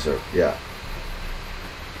cross-dresser. Yeah.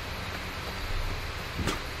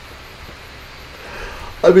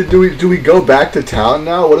 I mean, do we go back to town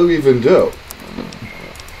now? What do we even do?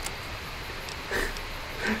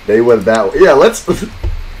 They went that way. Yeah, let's.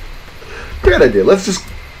 Great idea. Let's just.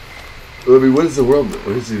 I mean, what is the world?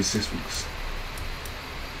 What is the 6 weeks?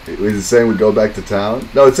 Is it saying we go back to town?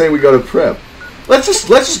 No, it's saying we go to Prim. Let's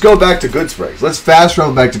just go back to Good Springs. Let's fast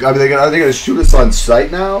travel back to. I mean, are they going to shoot us on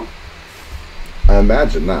sight now? I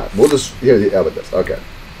imagine not. We'll just here. How about this? Okay.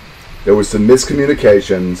 There was some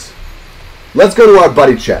miscommunications. Let's go to our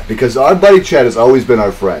buddy Chet, because our buddy Chet has always been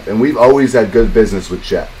our friend, and we've always had good business with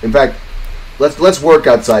Chet. In fact, let's work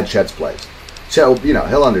outside Chet's place. Chet, you know,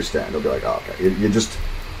 he'll understand. He'll be like, oh, okay, you're just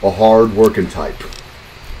a hard-working type.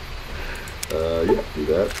 Yeah, do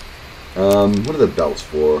that. What are the belts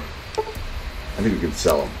for? I think we can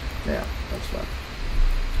sell them. Yeah, that's fine.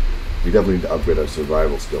 We definitely need to upgrade our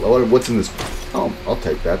survival skill. Oh, what's in this? Oh, I'll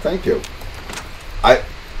take that. Thank you.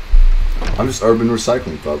 I'm just urban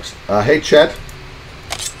recycling, folks. Hey, Chet.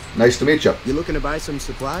 Nice to meet you. You looking to buy some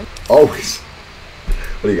supply? Always.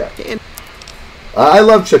 What do you got? I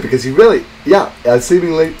love Chet because he really,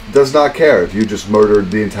 seemingly does not care if you just murdered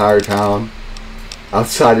the entire town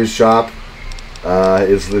outside his shop.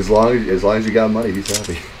 As long as you got money, he's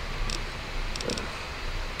happy.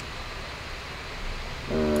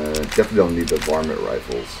 Definitely don't need the varmint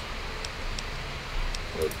rifles.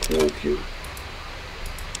 They're cute.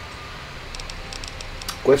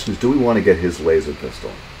 Question is, do we want to get his laser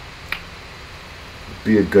pistol?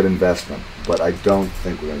 Be a good investment, but I don't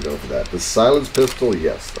think we're going to go for that. The silence pistol,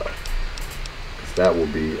 yes, though. Because that will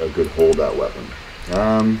be a good holdout weapon.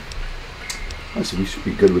 Honestly, we should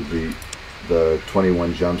be good with the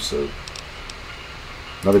 21 jumpsuit.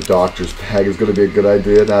 Another doctor's bag is going to be a good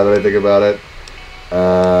idea now that I think about it.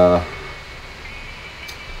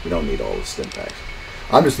 We don't need all the stim packs.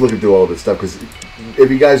 I'm just looking through all this stuff because if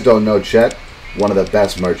you guys don't know Chet, one of the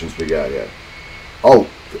best merchants we got here. Oh,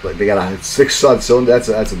 they got a 6-shot cylinder.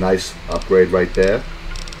 That's a nice upgrade right there.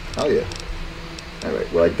 Hell yeah. All right.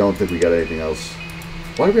 Well, I don't think we got anything else.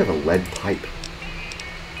 Why do we have a lead pipe?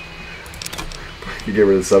 You get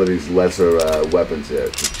rid of some of these lesser weapons here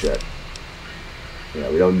to Chet. Yeah,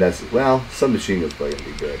 we don't necessarily. Well, some machine gun's probably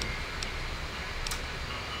gonna be good.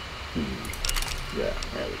 Yeah,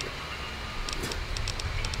 there we go.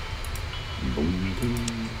 Boom, boom.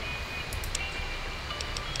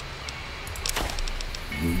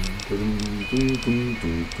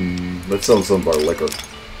 Let's sell some of our liquor.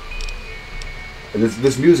 And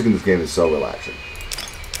this music in this game is so relaxing.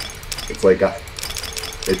 It's like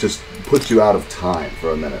it just puts you out of time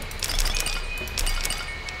for a minute.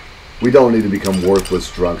 We don't need to become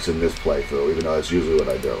worthless drunks in this playthrough, even though that's usually what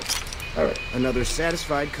I do. All right. Another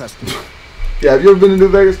satisfied customer. Yeah, have you ever been to New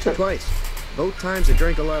Vegas? Twice. Both times I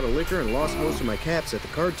drank a lot of liquor and lost most of my caps at the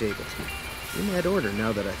card tables. In that order,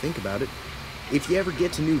 now that I think about it. If you ever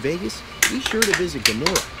get to New Vegas, be sure to visit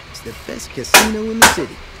Gamora. It's the best casino in the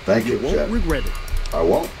city. Thank you, You won't regret it. I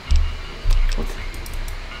won't.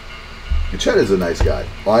 Chet is a nice guy.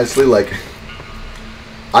 Honestly, like,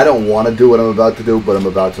 I don't want to do what I'm about to do, but I'm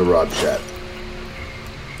about to rob Chet.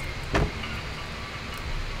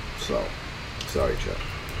 So, sorry, Chet.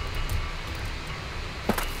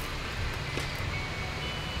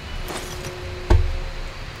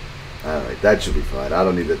 Alright, that should be fine. I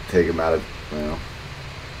don't need to take him out of, well,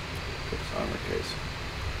 put his armor case.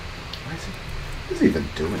 What is he even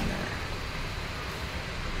doing there?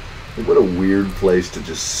 Like, what a weird place to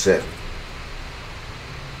just sit.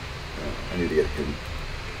 I need to get hidden.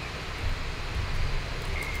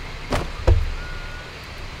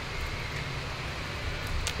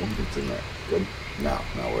 What's in there? Good? No,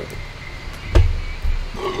 not worth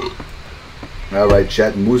it. Alright,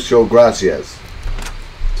 Chet. Mucho gracias.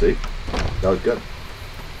 See? That was good.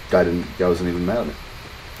 Guy wasn't even mad at me.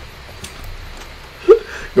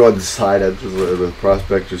 Go on the side at the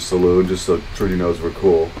Prospector's Saloon just so Trudy knows we're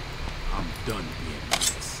cool. I'm done being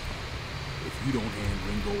nice. If you don't hand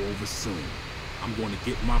Ringo over soon, I'm going to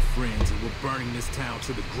get my friends and we're burning this town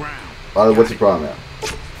to the ground. What's the problem now?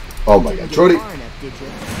 Oh my God, Trudy! Far enough, did you?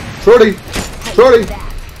 Trudy! Trudy!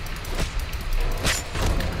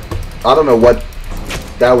 I don't know what.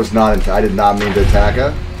 That was not. I did not mean to attack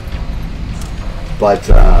her. But,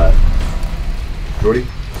 Trudy?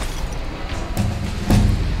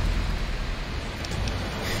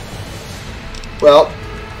 Well,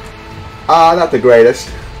 not the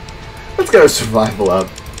greatest. Let's get our survival up.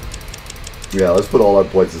 Yeah, let's put all our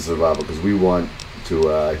points in survival because we want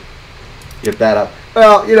to get that up.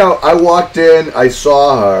 Well, you know, I walked in, I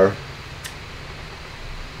saw her.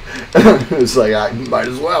 It's like, I might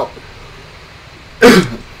as well.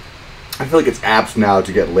 I feel like it's apt now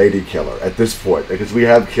to get Lady Killer at this point because we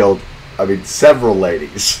have killed, I mean, several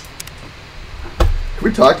ladies. Can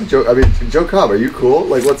we talk to Joe? I mean, Joe Cobb, are you cool?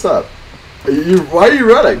 Like, what's up? Why are you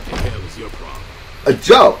running? What the hell is your problem?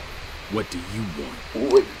 Joe. What do you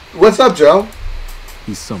want? What's up, Joe?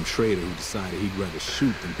 He's some trader who decided he'd rather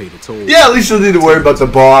shoot than pay the toll. Yeah, at least you don't need to worry about the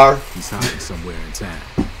bar. He's hiding somewhere in town.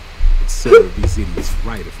 But serve these idiots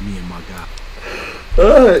right if me and my guy.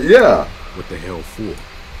 Yeah. What the hell for?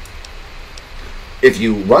 If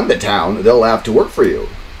you run the town, they'll have to work for you.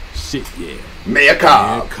 Shit, yeah. Mayor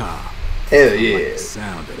Cobb. Mayor Cobb. Hell I yeah. like the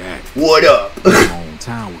sound of that. What up? My own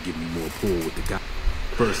town will give me more pull with the guy.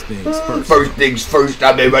 First things first. First things first,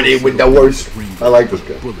 I've been ready with the worst. I like this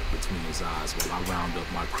guy. Bullet between his eyes while I round up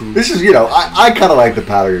my crew. This is, you know, I kind of like the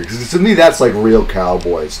powder because to me that's like real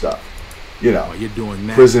cowboy stuff. You know, While you're doing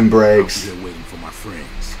that, prison breaks. I'll be here waiting for my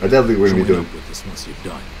friends. I definitely going to be Join doing up with us once you're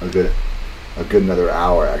done. a good another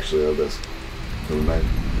hour actually of this. Never mind.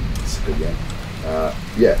 It's a good game.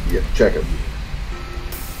 Yeah, check it.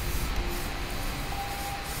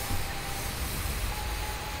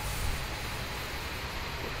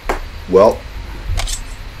 Well,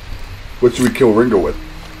 what should we kill Ringo with?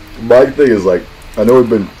 My thing is like, I know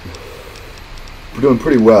we're doing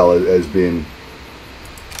pretty well as being.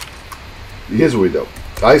 Here's what we do.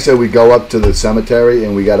 I said we go up to the cemetery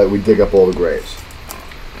and we dig up all the graves.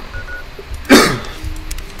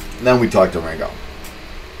 Then we talk to Ringo.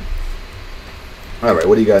 All right,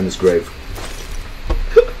 what do you got in this grave?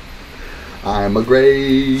 I'm a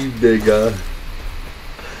grave digger.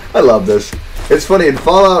 I love this. It's funny in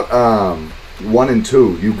Fallout 1 and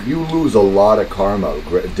 2, you lose a lot of karma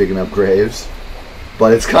digging up graves,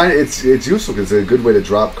 but it's useful because it's a good way to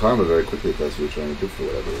drop karma very quickly if that's what you're trying to do for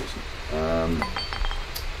whatever reason.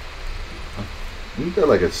 Isn't there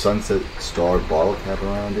like a Sunset Star bottle cap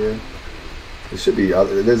around here? There should be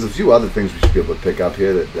there's a few other things we should be able to pick up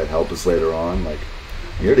here that help us later on. Like,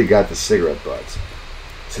 you already got the cigarette butts.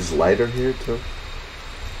 Is his lighter here too?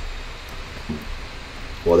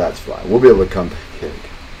 Well, that's fine. We'll be able to come back in.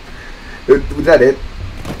 Was that it?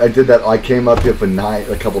 I did that. I came up here for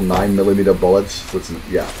a couple 9mm bullets. So it's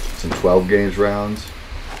in 12 gauge rounds.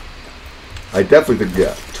 I definitely think,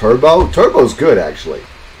 yeah, Turbo's good actually.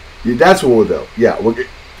 That's what we'll do. Yeah,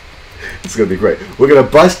 it's gonna be great. We're gonna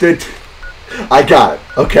bust it. I got it.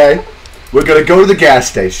 Okay, we're gonna go to the gas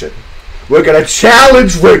station. We're gonna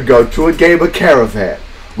challenge Ringo to a game of Caravan.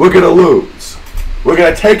 We're gonna lose. We're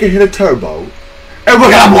gonna take a hit of Turbo, and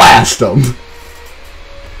we're gonna blast him.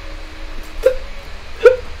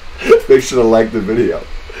 Make sure to like the video.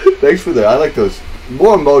 Thanks for that. I like those.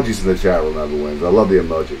 More emojis in the chat room ever wins. I love the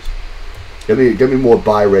emojis. Give me more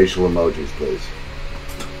biracial emojis, please.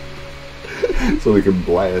 So we can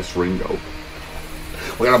blast Ringo.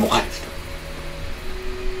 We're gonna blast him.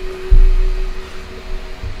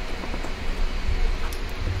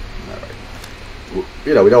 Alright.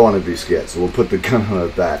 You know, we don't want to be scared, so we'll put the gun on our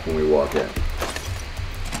back when we walk in.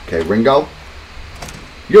 Okay, Ringo?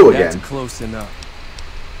 You again. That's close enough.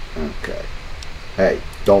 Okay. Hey,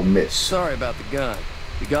 don't miss. Sorry about the gun.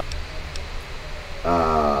 You got.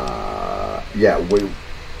 Yeah.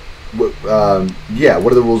 Yeah.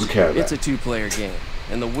 What are the rules of Caravan? It's a two-player game,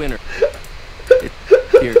 and the winner.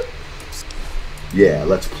 Here. Yeah,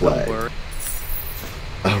 let's play.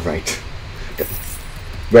 All right.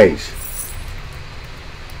 Raise.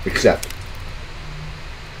 Accept.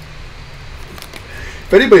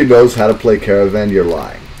 If anybody knows how to play Caravan, you're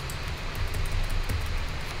lying.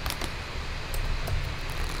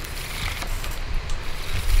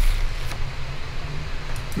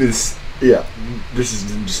 This is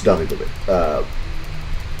just nothing to me.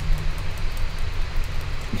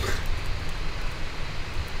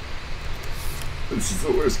 This is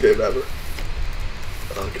the worst game ever.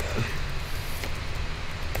 Oh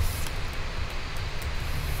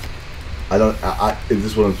god. Is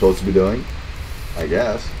this what I'm supposed to be doing? I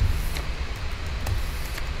guess.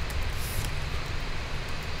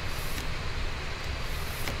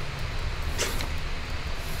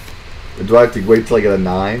 do I have to wait till I get a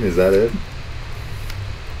 9? Is that it?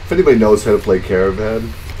 If anybody knows how to play Caravan,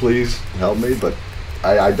 please help me, but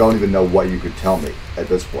I don't even know what you could tell me at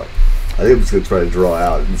this point. I think I'm just going to try to draw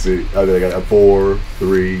out and see. I mean, I got a 4,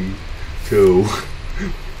 3, 2.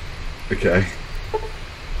 Okay.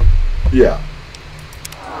 Yeah.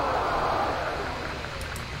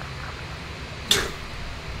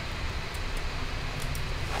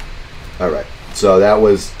 Alright, so that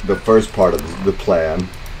was the first part of the plan.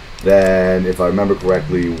 Then, if I remember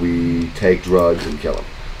correctly, we take drugs and kill him.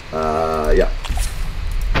 Yeah.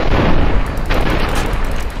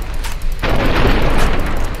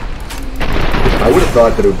 I would have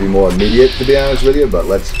thought that it would be more immediate, to be honest with you, but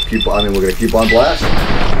let's keep on. I mean, we're going to keep on blast.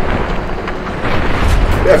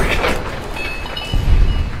 There we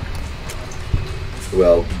go.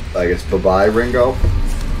 Well, I guess bye-bye, Ringo.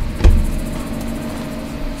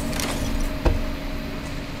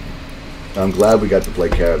 I'm glad we got to play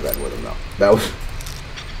Caravan with him, though. That was...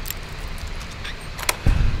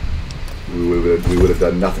 We would have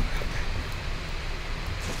done nothing.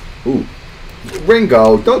 Ooh.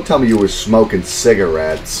 Ringo, don't tell me you were smoking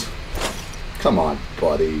cigarettes. Come on,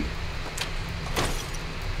 buddy.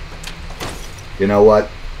 You know what?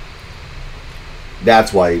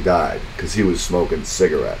 That's why he died, because he was smoking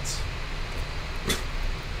cigarettes.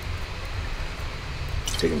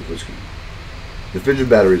 Taking whiskey. The fission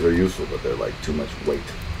batteries are useful, but they're like too much weight.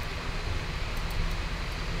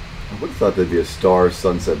 I would have thought there'd be a Star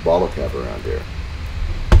Sunset bottle cap around here.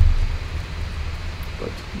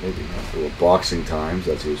 But maybe not. Little boxing times,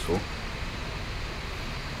 that's useful.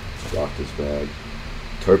 Doctor's bag.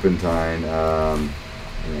 Turpentine. Yeah,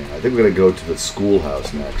 I think we're going to go to the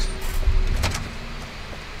schoolhouse next.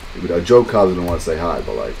 Joe Cobb's going to want to say hi,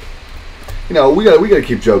 but like, you know, we got to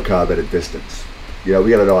keep Joe Cobb at a distance. You know, we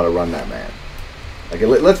got to know how to run that man. Okay,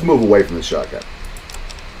 let's move away from the shotgun.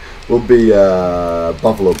 We'll be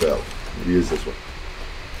Buffalo Bill. We'll use this one.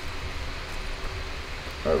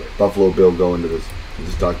 Alright, Buffalo Bill going to this. Is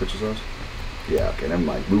this Doc Mitchell's house? Yeah, okay, never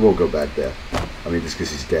mind. We won't go back there. I mean, just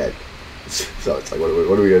because he's dead. So it's like, what are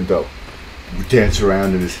we going to do? We dance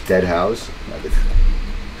around in his dead house?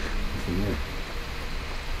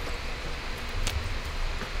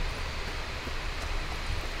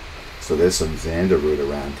 So there's some Xander root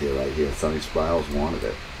around here, right here. Sonny Spiles wanted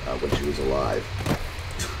it when she was alive.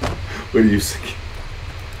 What do you think?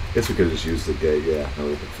 I guess we could have just used the gate. Yeah, that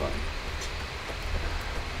would have been fine.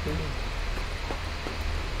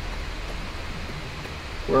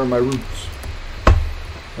 Where are my roots?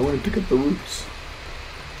 I want to pick up the roots.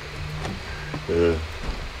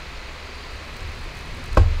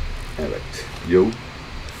 Alright. You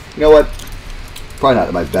know what? Probably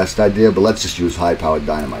not my best idea, but let's just use high-powered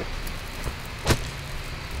dynamite.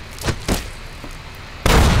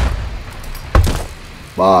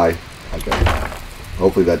 Bye. Okay.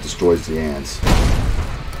 Hopefully that destroys the ants.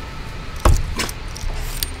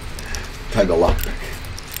 Time to lockpick.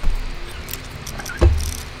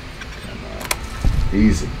 Come on.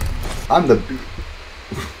 Easy. I'm the...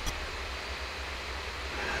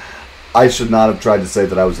 I should not have tried to say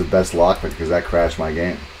that I was the best lockpick because that crashed my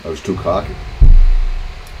game. I was too cocky.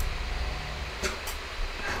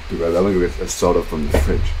 Be right. I'm gonna go get a soda from the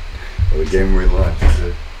fridge. Or the game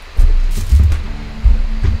relaunched.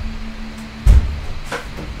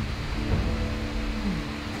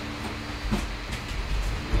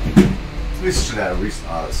 At least should have a recent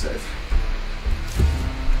autosave.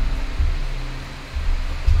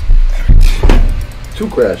 Two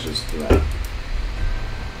crashes tonight.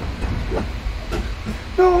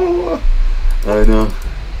 No, I know.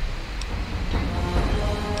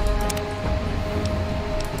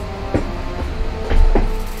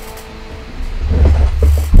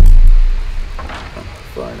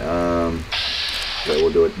 Fine. Okay,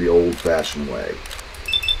 we'll do it the old-fashioned way.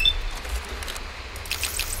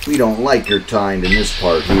 We don't like your kind in this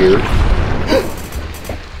part here.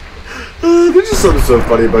 There's just something so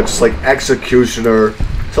funny about just like executioner.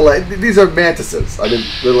 To like, these are mantises. I mean,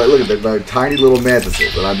 they're like, look at them, they're tiny little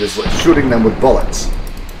mantises, and I'm just like shooting them with bullets.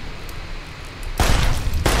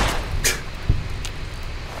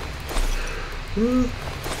 I mean,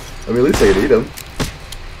 at least I can eat them.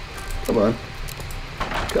 Come on,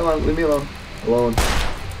 come on, leave me alone.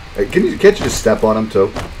 Hey, can't you just step on them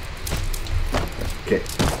too? Okay,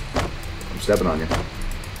 I'm stepping on you.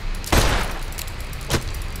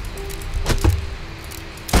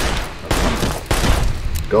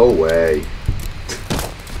 Go away.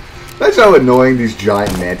 That's how annoying these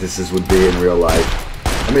giant mantises would be in real life.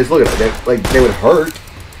 I mean, look at it. They would hurt.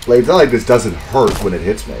 Like, it's not like this doesn't hurt when it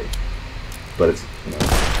hits me. But it's, you know.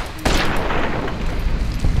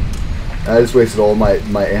 I just wasted all my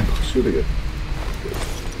ammo should be good.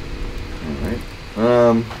 Alright.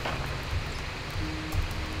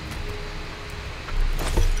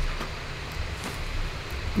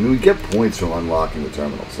 I mean, we get points from unlocking the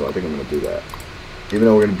terminal, so I think I'm going to do that. Even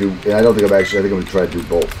though we're going to do... I don't think I think I'm going to try to do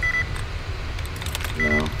both.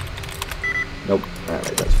 No. Nope. Alright,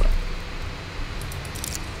 that's fine.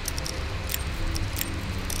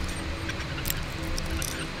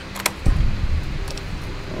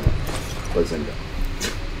 Let's end it.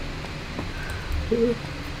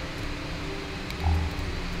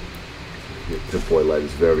 Tip-boy light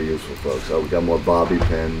is very useful, folks. Oh, we got more bobby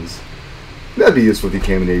pins. That'd be useful if you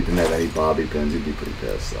came in and you didn't have any bobby pins. You'd be pretty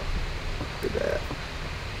pissed, so. Good to have.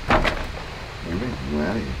 Alright, I'm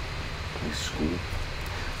out of here. Nice school.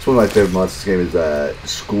 It's one of my favorite mods. This game is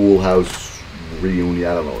Schoolhouse Reunion.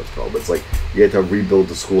 I don't know what it's called, but it's like you get to rebuild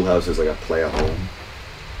the schoolhouse as like a player home.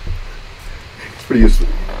 It's pretty useful.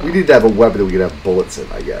 We need to have a weapon that we can have bullets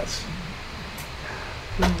in, I guess.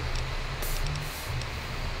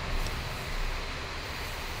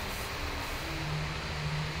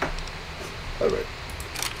 Alright.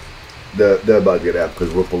 They're about to get out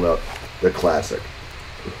because we're pulling out the classic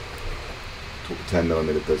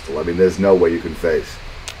 10mm pistol. I mean, there's no way you can face.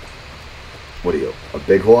 What are you? A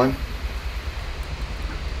bighorn? Oh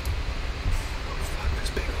fuck,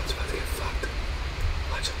 this bighorn's about to get fucked.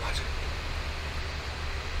 Watch it, watch it.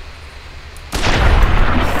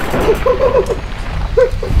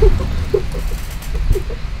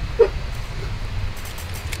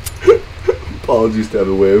 Apologies to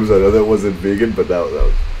the waves. I know that wasn't vegan, but that's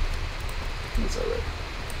alright.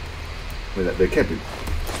 I mean, they can't be.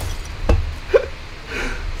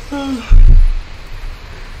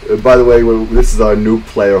 By the way, this is our new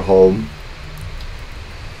player home.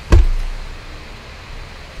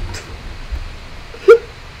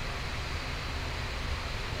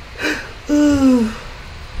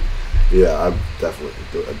 Yeah, I'm definitely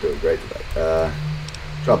doing great today.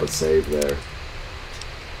 Drop a save there.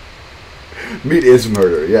 Meat is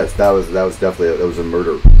murder. Yes, that was definitely that was a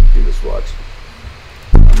murder you just watched.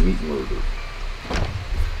 Meat murder.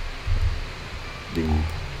 Ding.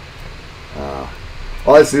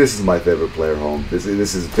 Honestly, this is my favorite player home. This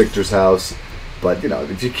is Victor's house, but you know,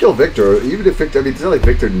 if you kill Victor, even if Victor, I mean, it's not like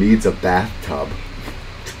Victor needs a bathtub.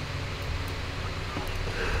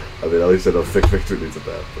 I mean, at least I don't think Victor needs a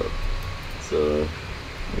bathtub. So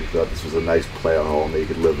we thought this was a nice player home that you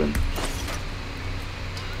could live in.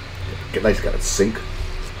 Get nice, got a sink.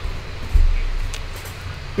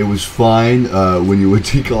 It was fine when you were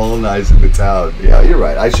decolonizing the town. Yeah, you're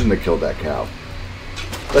right. I shouldn't have killed that cow.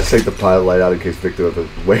 Let's take the pilot light out in case Victor ever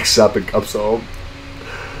wakes up and comes home.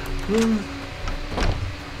 You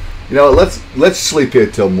know, let's sleep here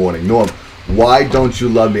till morning. Norm, why don't you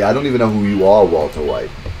love me? I don't even know who you are, Walter White.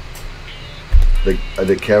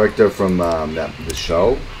 The character from the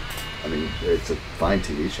show. I mean, it's a fine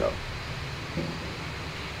TV show.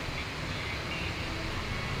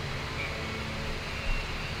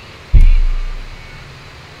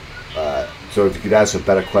 So if you could ask a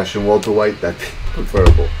better question, Walter White, that'd be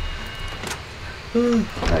preferable.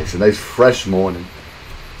 Nice, a nice fresh morning.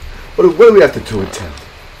 What do we have to do in town?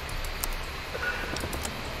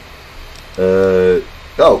 Oh,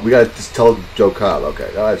 we gotta just tell Joe Cobb.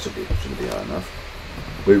 Okay, oh, that shouldn't be hard enough.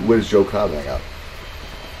 Where does Joe Cobb hang out?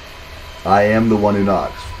 I am the one who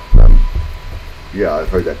knocks. Yeah, I've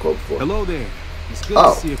heard that quote before. Hello there. It's good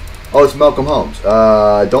to see you. Oh, it's Malcolm Holmes.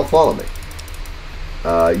 Don't follow me.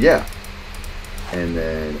 Yeah. And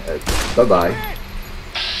then, bye-bye.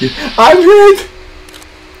 I'm good!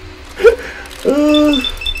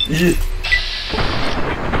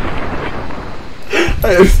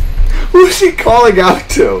 Who's he calling out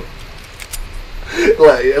to?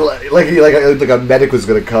 Like a medic was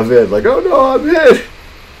gonna come in. Like, oh no, I'm hit.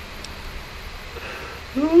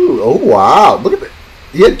 Ooh, oh wow, look at that.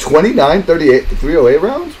 He had 29, 38, 308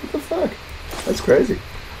 rounds? What the fuck? That's crazy.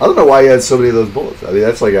 I don't know why he had so many of those bullets. I mean,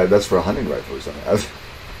 that's that's for a hunting rifle or something.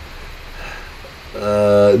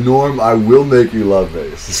 Norm, I will make you love me.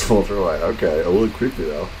 This is Walter White. Okay, a little creepy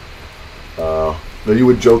though. Are you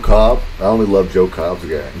with Joe Cobb? I only love Joe Cobb's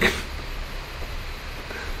gang.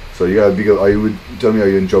 So you gotta be. Tell me, are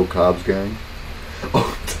you in Joe Cobb's gang?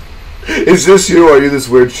 Oh, is this you? Or are you this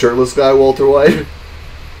weird shirtless guy, Walter White?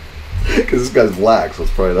 Because this guy's black, so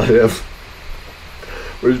it's probably not him.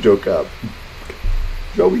 Where's Joe Cobb?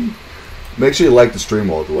 Joey. Make sure you like the stream,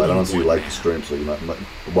 Walter White. I don't see you like the stream, so you might.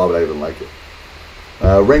 Why would I even like it?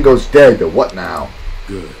 Ringo's dead, but what now?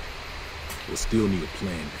 Good. We'll still need a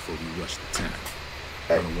plan before we rush the town.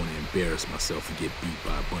 I don't want to embarrass myself and get beat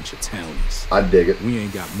by a bunch of townies. I dig it. We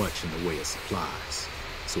ain't got much in the way of supplies.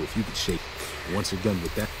 So if you could shake once you're done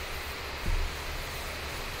with that.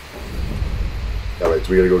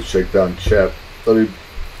 we gotta go shake down Chet. I mean,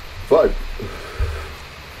 fine.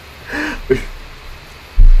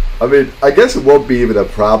 I mean, I guess it won't be even a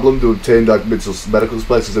problem to obtain Dr. Mitchell's medical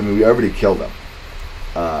supplies because, I mean, we already killed him.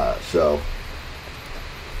 So.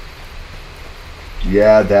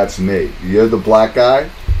 Yeah, that's me. You're the black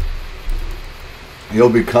guy? You'll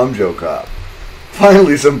become Joe Cobb.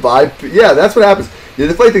 Finally, some yeah, that's what happens. Yeah,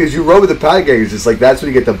 the funny thing is, you roll with the Pie Gang, it's just like, that's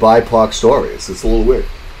when you get the BIPOC story. It's a little weird.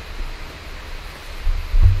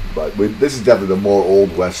 But this is definitely the more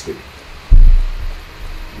Old Westy.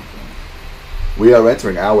 We are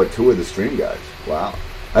entering hour 2 of the stream, guys. Wow.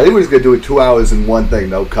 I think we're just going to do it 2 hours in one thing,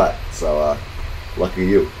 no cut. So, lucky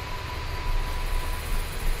you.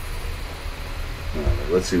 Alright,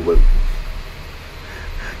 let's see what...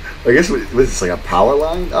 I guess, what is this, like a power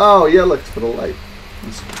line? Oh, yeah, look, it's for the light.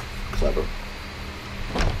 That's clever.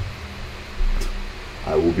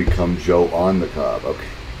 I will become Joe on the Cob. Okay.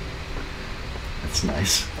 That's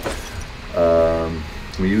nice. Can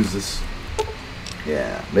we use this?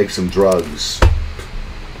 Yeah, make some drugs.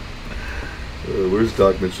 Where's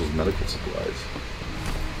Doc Mitchell's medical supplies?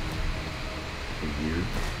 Here.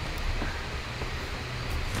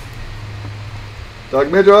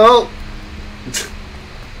 Doc Mitchell!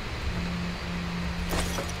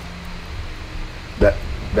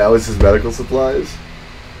 that was his medical supplies?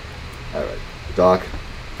 Alright. Doc,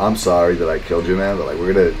 I'm sorry that I killed you, man, but like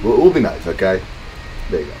we'll be nice, okay?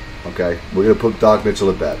 There you go. Okay? We're gonna put Doc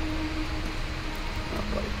Mitchell to bed. Oh,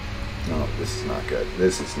 buddy. No, this is not good.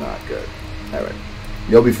 This is not good. Alright.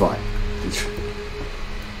 You'll be fine.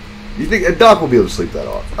 You think Doc will be able to sleep that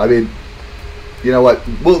off? I mean, you know what?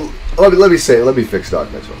 Well, let me fix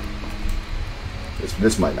Doc Mitchell.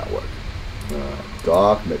 This might not work.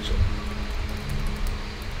 Doc Mitchell.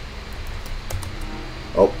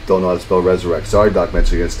 Oh, don't know how to spell resurrect. Sorry, Doc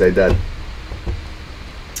Mitchell, you're gonna stay dead.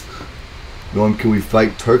 Norm, can we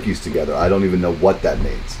fight turkeys together? I don't even know what that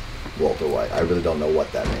means, Walter White. I really don't know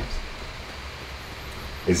what that means.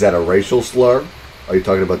 Is that a racial slur? Are you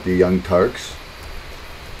talking about the Young Turks?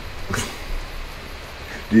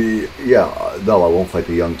 Yeah, no, I won't fight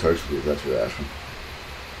the Young Turks with you, if that's what you're asking.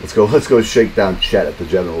 Let's go shake down Chet at the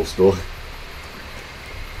general store.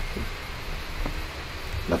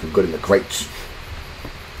 Nothing good in the crates.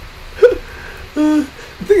 The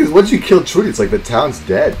thing is, once you kill Trudy, it's like the town's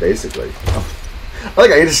dead, basically. Oh. I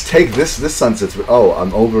can just take this sunset's... Oh,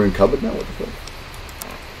 I'm over encumbered now? What the fuck?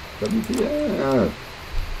 Yeah.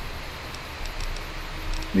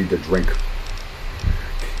 Need to drink.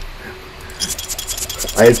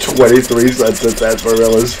 I had 23 Sunset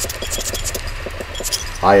Sarsaparillas.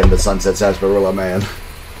 I am the Sunset Sarsaparilla man.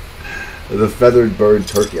 The feathered bird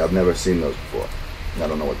turkey. I've never seen those before. I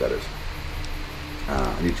don't know what that is.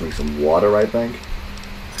 I need to drink some water, I think.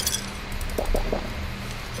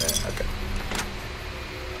 Yeah, okay.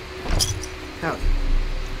 Howdy.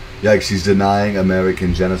 Yikes, she's denying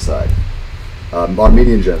American genocide.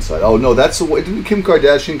 Armenian genocide. Oh, no, that's the way. Didn't Kim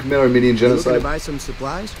Kardashian commit Armenian genocide? You looking to buy some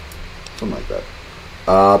supplies? Something like that.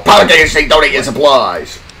 Politicians think donate your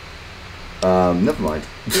supplies. Never mind.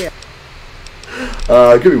 Yeah.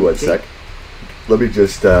 Give me one sec. Let me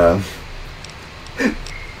just,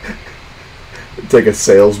 take a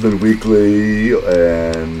Salesman Weekly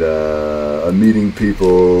and a Meeting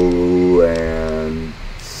People and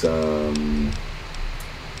some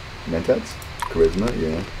Mentats? Charisma,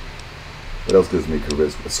 yeah. What else gives me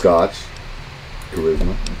charisma? Scotch.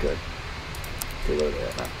 Charisma, okay. Okay, what are they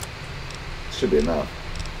at now? Should be enough.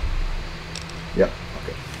 Yep,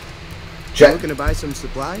 okay. Check. Looking to buy some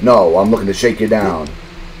supplies? No, I'm looking to shake you down.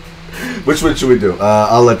 Which one should we do?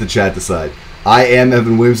 I'll let the chat decide. I am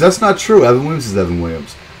Evan Williams. That's not true. Evan Williams is Evan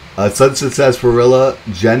Williams. Sunset Sarsaparilla,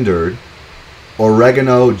 gendered.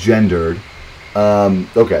 Oregano, gendered.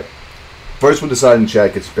 Okay. First one decided in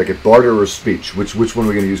chat gets to pick it. Barter or speech. Which one are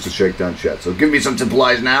we going to use to shake down chat? So give me some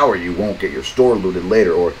supplies now or you won't get your store looted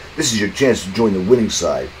later. Or this is your chance to join the winning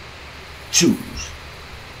side. Choose.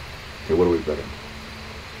 Okay, what are we betting?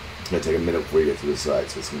 It's going to take a minute before you get to this side,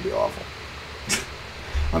 so it's going to be awful.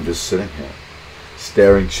 I'm just sitting here,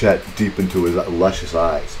 staring Chet deep into his luscious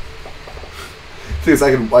eyes. The thing is,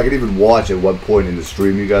 I can even watch at what point in the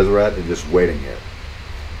stream you guys were at and just waiting here.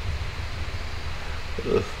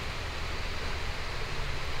 Ugh.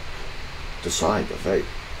 Decide the fate.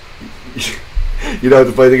 You know,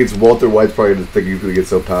 the funny thing is, Walter White's probably going to think he's going to get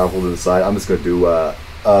so powerful to decide. I'm just going to do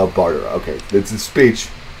barter. Okay, it's a speech.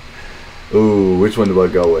 Ooh, which one do I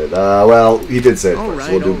go with? Well, he did say it first,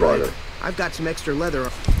 so we'll do barter. Right. I've got some extra leather.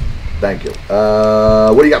 Thank you.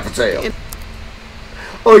 What do you got for sale?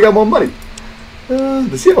 Oh, you got more money.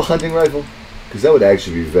 Does he have a hunting rifle? Because that would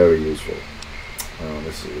actually be very useful. Oh,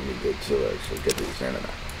 this is gonna be good too. Actually, get these in and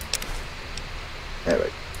out. All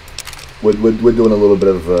right, we're doing a little bit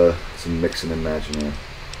of some mixing and matching here.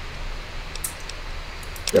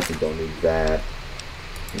 Definitely don't need that.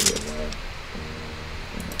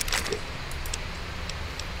 Okay.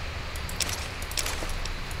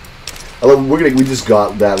 We just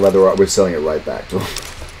got that leather. We're selling it right back to them.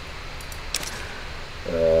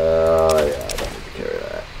 Yeah, I don't need to carry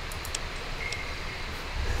that.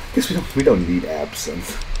 I guess we don't need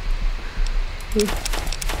absinthe.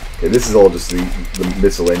 Okay, this is all just the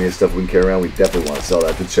miscellaneous stuff we can carry around. We definitely want to sell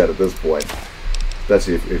that to Chet at this point,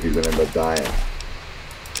 especially if he's gonna end up dying.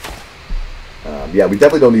 Yeah, we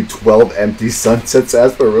definitely don't need 12 empty Sunset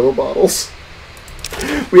sarsaparilla bottles.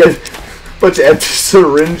 We had a bunch of empty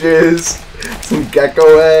syringes, some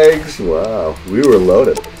gecko eggs. Wow, we were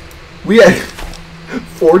loaded. We had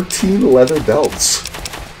 14 leather belts.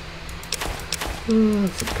 Some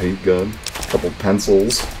paint gun, a couple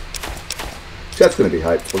pencils. Chet's going to be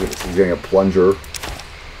hyped. Look at this. He's getting a plunger.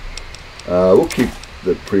 We'll keep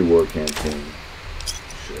the pre-war canteen.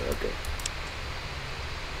 Sure, okay.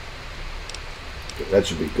 That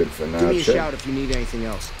should be good for now. Give me a Chet. shout if you need anything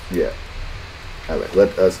else. Yeah. Alright,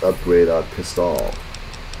 let us upgrade our pistol.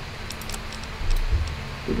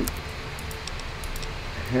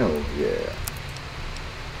 Hell yeah.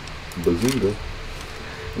 Bazooka.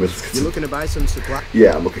 You looking to buy some supply?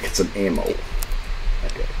 Yeah, I'm looking to get some ammo.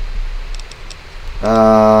 Okay.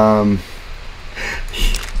 I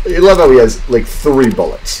love how he has like 3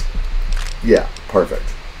 bullets. Yeah, perfect.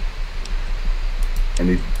 And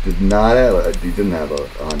he did not have. He didn't have a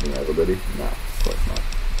hunting rifle, did he? No, of course not.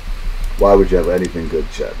 Why would you have anything good,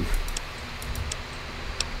 Chet?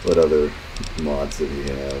 What other mods did he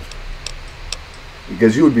have?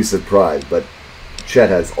 Because you would be surprised, but Chet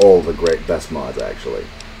has all the best mods actually.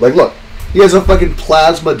 Like, look, he has a fucking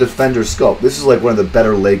plasma defender scope. This is like one of the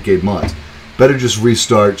better late game mods. Better just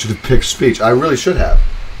restart. Should have picked speech. I really should have.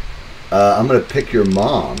 I'm gonna pick your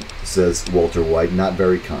mom, says Walter White. Not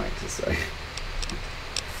very kind to say.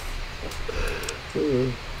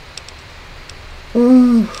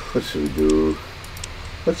 What should we do?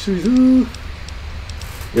 What should we do?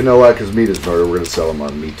 You know what? Because meat is murder. We're gonna sell him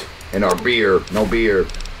our meat and our beer. No beer.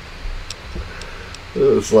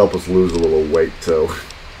 This will help us lose a little weight too.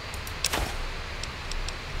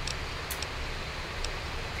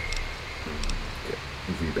 Okay,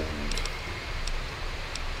 rebound.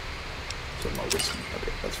 Some more whiskey.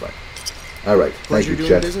 Okay, that's fine. All right, thank you, Pleasure doing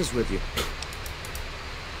Chet. business with you.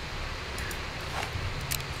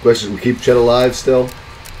 Question: we keep Chet alive still?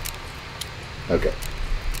 Okay.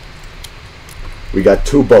 We got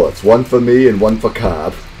 2 bullets, one for me and one for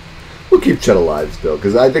Cobb. We'll keep Chet alive still,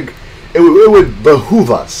 because I think it would behoove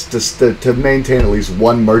us to maintain at least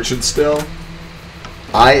 1 merchant still.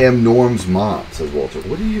 I am Norm's mom, says Walter.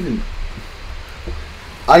 What do you even...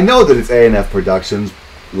 I know that it's A&F Productions,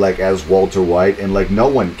 like, as Walter White, and, like, no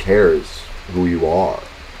one cares who you are.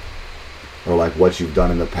 Or, like, what you've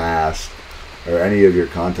done in the past. Or any of your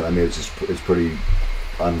content. I mean, it's pretty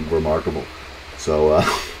unremarkable. So,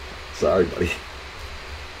 sorry, buddy.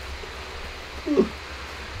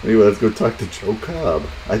 Anyway, let's go talk to Joe Cobb.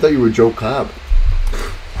 I thought you were Joe Cobb.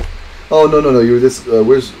 Oh, no, you were this,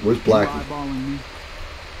 where's Blackie? You eyeballing me?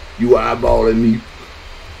 You eyeballing me?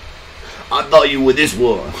 I thought you were this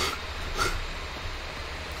one.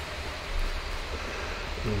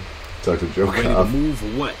 Talk to Joe Ready to Cobb. move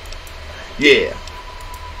or what? Yeah.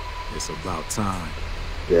 It's about time.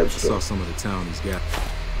 Yeah, I saw some of the town he's got.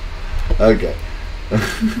 Okay.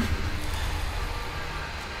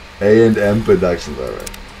 A&M Productions, alright.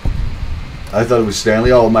 I thought it was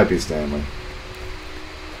Stanley. Oh, it might be Stanley.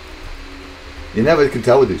 You never can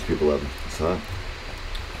tell with these people, Evan. It's hard.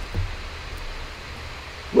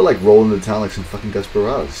 We're like rolling into town like some fucking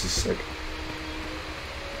desperados. This is sick.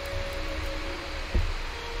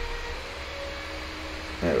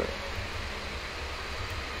 Alright.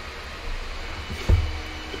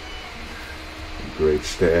 Great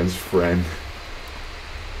Stan's friend.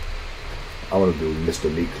 I want to do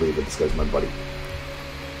Mr. Meat Cleaver. This guy's my buddy.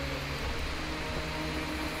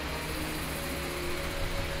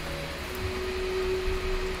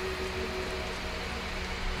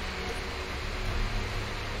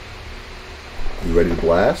 You ready to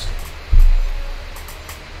blast?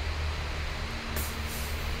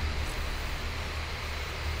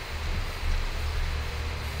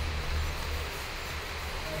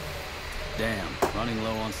 Damn, running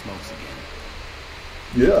low on smokes again.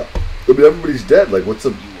 Yeah. I mean, everybody's dead. Like, what's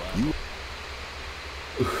up?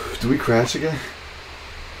 Do we crash again?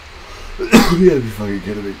 You gotta be fucking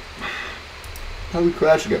kidding me. How do we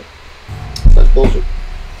crash again? That's bullshit.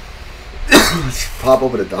 Let's pop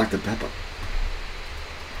over to Dr. Pepper.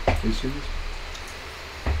 You see this?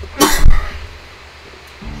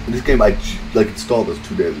 This game I like installed this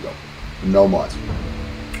 2 days ago. No mods.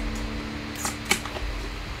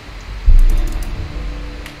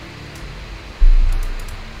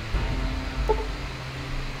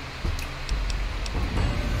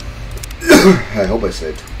 I hope I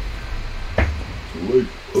saved. Too late.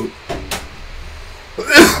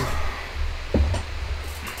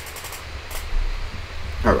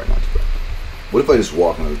 Alright, not too bad. What if I just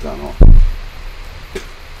walk into the town hall?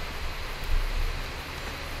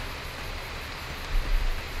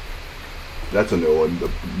 That's a new one. The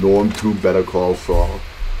Norm 2 Better Call Saul.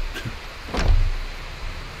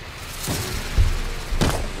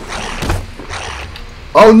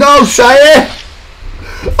 Oh no, Cheyenne!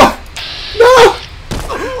 No!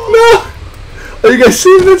 No! Are you guys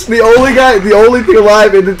seeing this? The only thing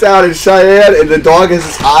alive in the town is Cheyenne, and the dog has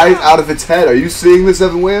its eyes out of its head. Are you seeing this,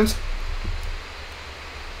 Evan Williams?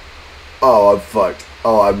 Oh, I'm fucked.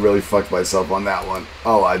 Oh, I really fucked myself on that one.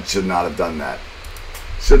 Oh, I should not have done that.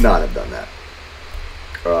 Should not have done that.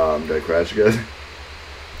 Did I crash again?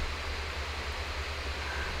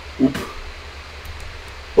 Oop.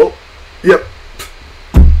 Oh, yep.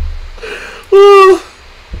 Oh.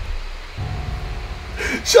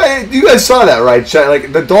 Cheyenne, you guys saw that, right? Cheyenne,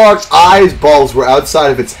 like, the dog's eyeballs were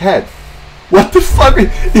outside of its head. What the fuck?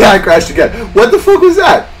 Yeah, I crashed again. What the fuck was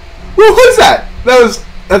that? What was that?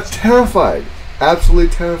 That's terrifying. Absolutely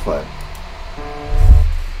terrifying.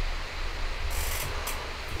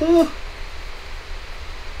 Oh.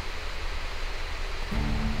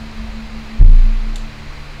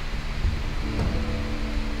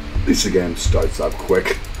 This again starts up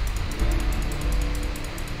quick.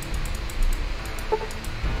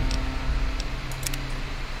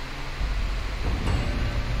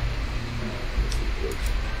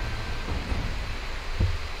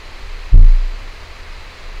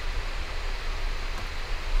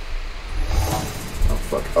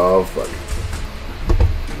 Oh fuck.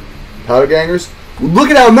 Powder gangers? Look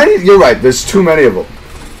at how many. You're right, there's too many of them.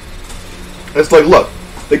 It's like, look,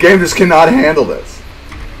 the game just cannot handle this.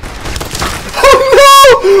 Oh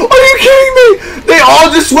no! Are you kidding me? They all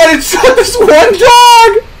just went and shot this one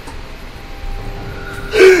dog!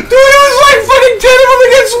 Dude, it was like fucking 10 of them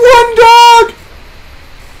against one dog!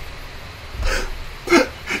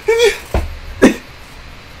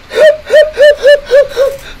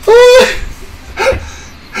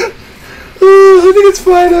 I think it's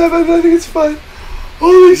fine, Evan. I think it's fine.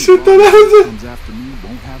 Holy shit, that was comes after me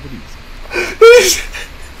won't have it easy.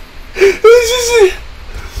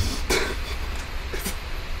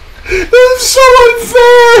 It was so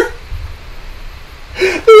unfair.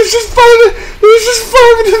 It was just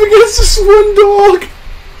five of them against this one dog.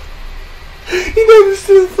 He never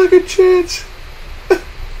stood a fucking chance.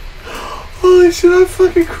 Holy shit, I'm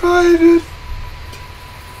fucking crying, dude.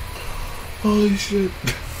 Holy shit.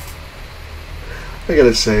 I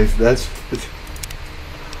gotta save. That's.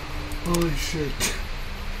 Holy shit.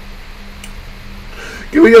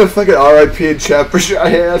 Can we get a fucking RIP in chat for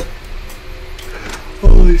Cheyenne?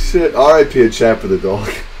 Holy shit. RIP in chat for the dog.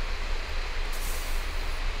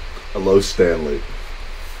 Hello, Stanley.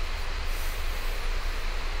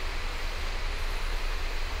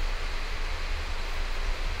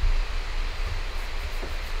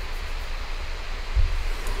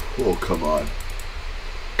 Oh, come on.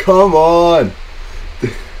 Come on!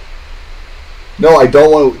 No, I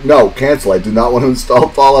don't want to. No, cancel. I do not want to install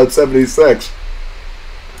Fallout 76.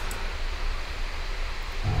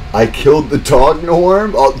 I killed the dog,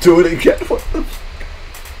 Norm. I'll do it again. What the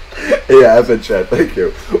fuck? Yeah, F in chat. Thank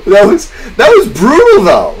you. That was brutal,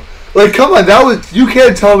 though. Like, come on. You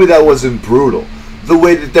can't tell me that wasn't brutal. The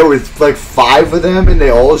way that there was like 5 of them and they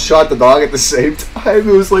all shot the dog at the same time.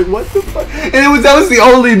 It was like, what the fuck? And that was the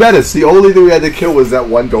only menace. The only thing we had to kill was that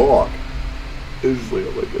one dog. It was like,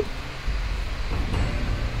 oh my god.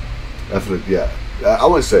 Definitely, yeah. I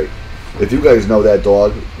want to say, if you guys know that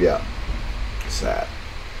dog, yeah, sad.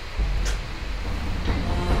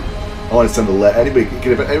 I want to send a letter. Anybody can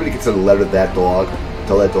send a letter to that dog.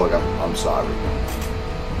 Tell that dog I'm sorry.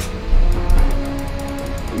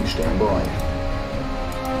 Please stand by.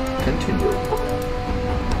 Continue.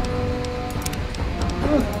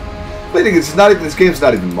 I think it's not even. This game's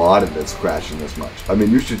not even modded. That's crashing this much. I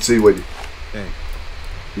mean, you should see what. Hey.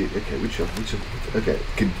 Yeah, okay, we chill. Okay,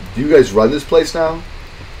 do you guys run this place now?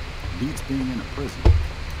 Beats being in a prison.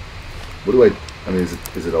 What do I mean,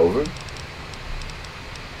 is it over?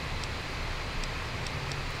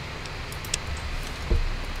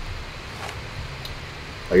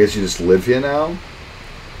 I guess you just live here now?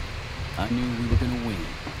 I knew we were gonna win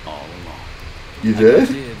all along. You I did?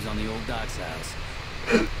 got dibs on the old Doc's house.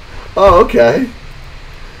 Oh, okay.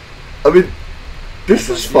 I mean, this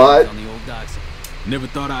is fun. On the old Doc's. Never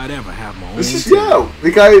thought I'd ever have my own. This is, town.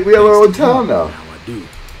 we have our own town now. Now I do.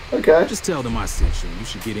 Okay. Just tell them I sent you. You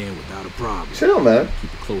should get in without a problem. Chill, man.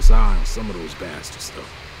 Keep a close eye on some of those bastards, though.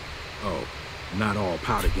 Oh, not all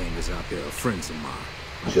powder gangers out there are friends of mine.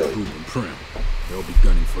 Chill. Hoop and Prim. They'll be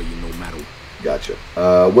gunning for you no matter what. Gotcha.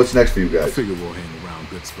 What's next for you I guys? figure we'll hang around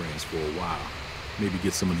Good Springs for a while. Maybe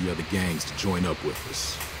get some of the other gangs to join up with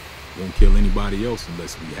us. Won't kill anybody else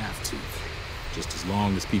unless we have to. Just as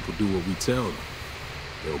long as people do what we tell them,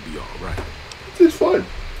 they'll be all right. It's fun.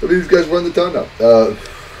 I mean, these guys run the town now.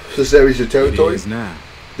 This area's your territory? It is now.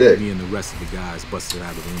 Dick. Me and the rest of the guys busted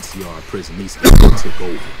out of the NCR prison East took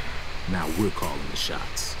over. Now we're calling the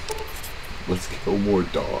shots. Let's kill more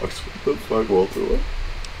dogs. What the fuck, Walter?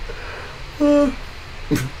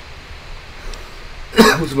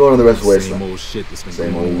 What's going on the rest of the wasteland? Same old shit that's been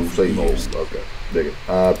Same going on old, for same years. old. Okay. Dig it.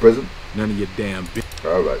 Prison? None of your damn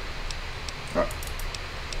Alright. Alright.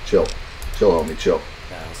 Chill. Chill, homie. Chill.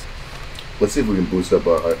 House. Let's see if we can boost up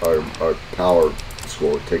our power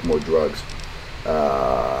score. Take more drugs.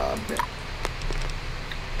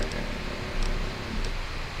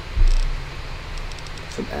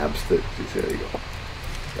 Some abstinence. There you go.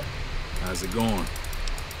 How's it going?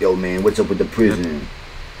 Yo, man, what's up with the prison?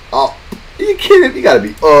 Oh, are you kidding? You gotta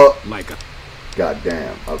be like a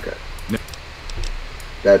goddamn. Okay.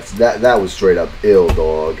 That was straight up ill,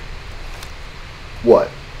 dog. What?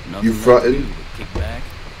 Nothing You left frontin'? to do but kick back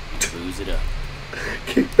and booze it up.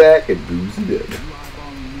 Kick back and booze it up.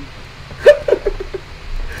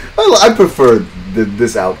 I prefer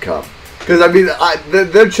this outcome. Because, I mean,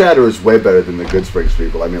 their chatter is way better than the Good Springs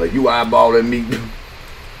people. I mean, like, you eyeballing me.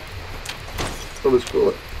 So much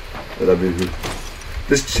cooler. But, I mean,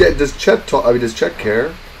 does Chet talk? I mean, does Chet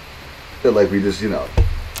care? That, like, we just, you know,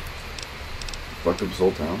 fucked up this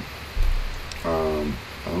whole town? I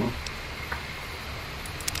don't know.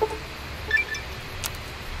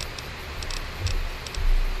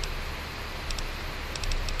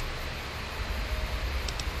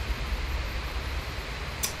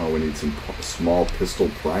 Oh, we need some small pistol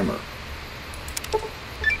primer.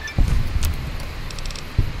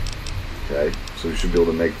 Okay, so we should be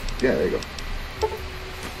able to make... Yeah, there you go.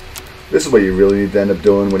 This is what you really need to end up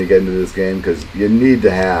doing when you get into this game, because you need to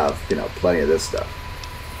have, you know, plenty of this stuff.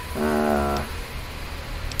 I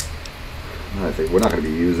think we're not going to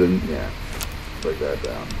be using... Yeah, break that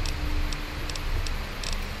down.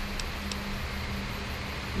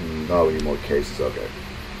 Oh, we need more cases, okay.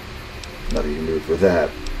 Nothing you can do for that.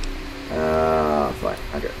 Fine,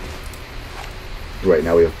 okay. Right,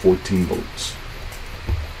 now we have 14 bullets.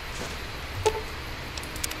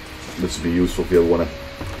 This would be useful if you want to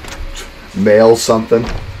mail something.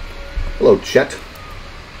 Hello, Chet.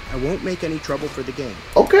 I won't make any trouble for the gang.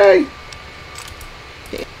 Okay.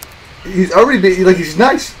 He's already been, like, he's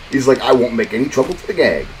nice. He's like, I won't make any trouble for the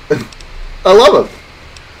gang. I love him.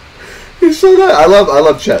 He's so nice. I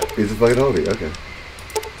love Chet. He's a fucking homie. Okay.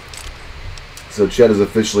 So Chet is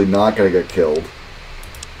officially not going to get killed.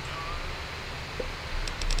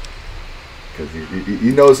 Because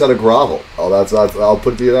he knows how to grovel. Oh, that's I'll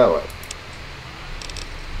put it to you that way.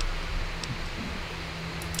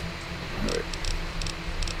 Alright.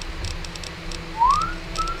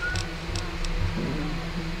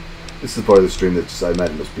 This is the part of the stream that just, I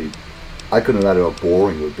imagine must be... I couldn't imagine how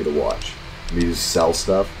boring it would be to watch. Me just sell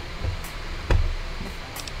stuff.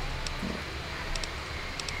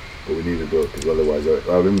 But we need to do it because otherwise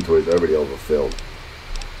our inventory is already overfilled.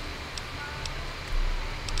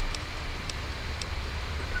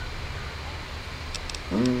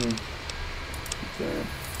 Okay.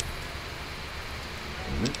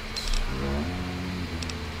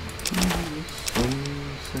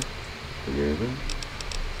 Together.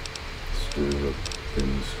 Stir up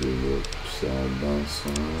and stir up side by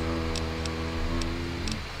side.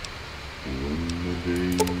 When the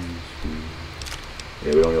days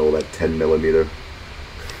yeah, we don't need all that 10mm.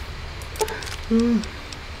 And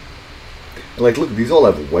like, look, these all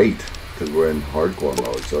have weight because we're in hardcore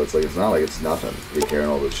mode, so it's like it's not like it's nothing to be carrying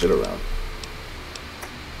all this shit around.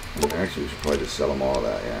 I mean, actually, we should probably just sell them all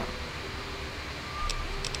that, yeah.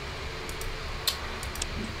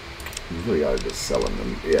 We really gotta just sell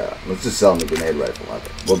them. Yeah, let's just sell them the grenade rifle. I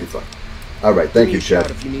think we'll be fine. All right, thank you, Chet.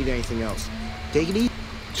 If you need anything else, take it easy.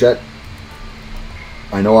 Chet.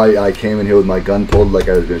 I know I came in here with my gun pulled like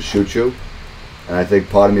I was going to shoot you, and I think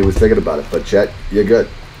part of me was thinking about it, but Chet, you're good,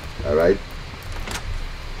 alright?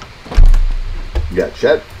 Yeah,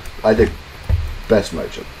 Chet, I think, best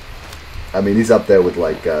merchant. I mean, he's up there with,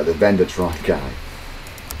 like, the Vendatron guy.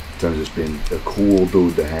 terms of just being a cool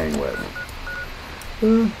dude to hang with.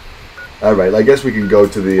 Alright, I guess we can go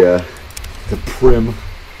to the Prim.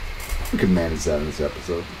 We can manage that in this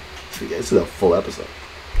episode. So, yeah, this is a full episode.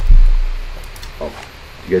 Oh,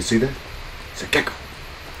 you guys see that? It's a gecko.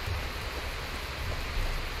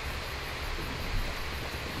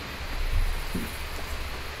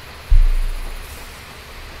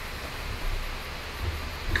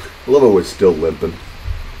 I love it, we're still limping.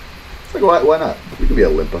 It's like, why not? We can be a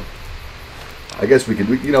limper. I guess we could,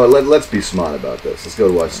 you know, let's be smart about this. Let's go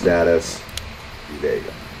to our status. There you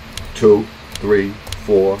go. 2, 3,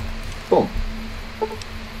 4, boom.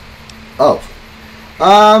 Oh.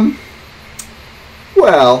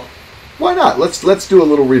 Well, why not? Let's do a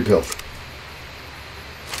little rebuild.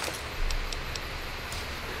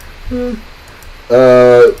 You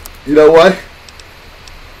know what?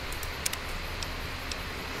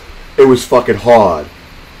 It was fucking hard.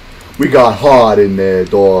 We got hard in there,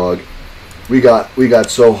 dog. We got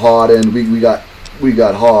so hard and we got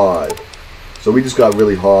hard. So we just got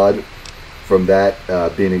really hard from that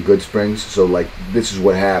being in Good Springs. So like this is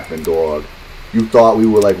what happened, dog. You thought we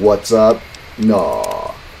were like, what's up?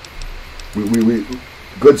 No. We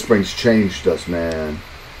Good Springs changed us, man.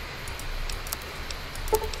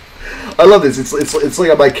 I love this. It's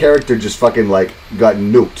like my character just fucking like got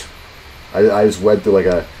nuked. I just went through like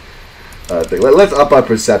a thing. Let's up our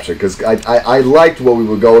perception, because I liked what we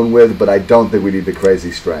were going with, but I don't think we need the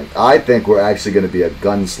crazy strength. I think we're actually going to be a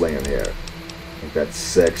gunslinger here. I think that's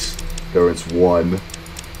 6. Endurance 1.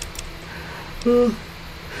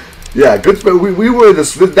 Yeah, good. We were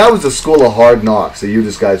that was the School of Hard Knocks. So you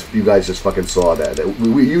guys just fucking saw that.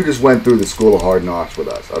 You just went through the School of Hard Knocks with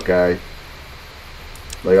us, okay?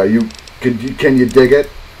 Like, can you dig it?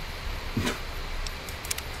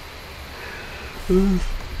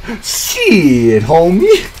 Shit,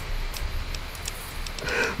 homie.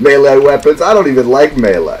 Melee weapons. I don't even like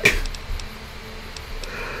melee.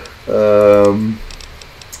 There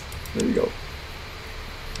you go.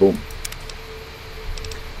 Boom.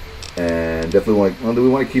 And definitely want. Well, do we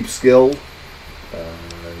want to keep skill?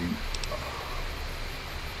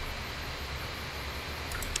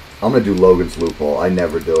 I'm gonna do Logan's loophole. I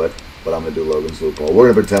never do it, but I'm gonna do Logan's loophole.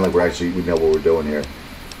 We're gonna pretend like we know what we're doing here.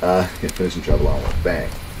 Yeah, finishing travel onward. Bang.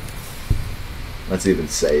 That's even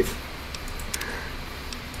safe.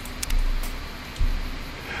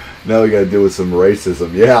 Now we gotta deal with some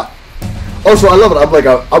racism. Yeah. Also, I love it.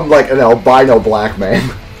 I'm like an albino black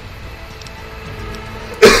man.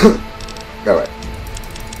 All right.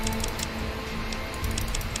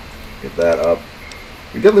 Get that up.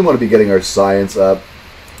 We definitely want to be getting our science up.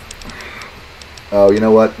 Oh, you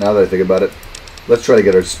know what? Now that I think about it, let's try to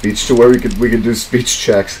get our speech to where we can do speech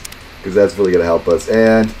checks, because that's really gonna help us.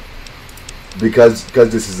 And because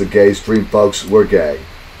this is a gay stream, folks, we're gay.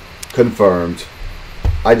 Confirmed.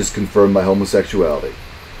 I just confirmed my homosexuality.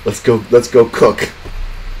 Let's go cook.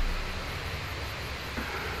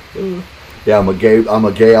 Yeah, I'm a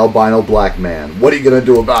gay albino black man. What are you gonna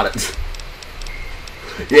do about it?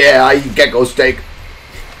 Yeah, I eat gecko steak.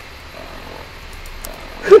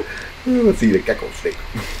 Let's eat a gecko steak.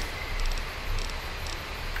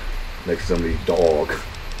 Next to somebody's dog.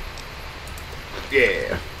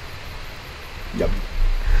 Yeah. Yep.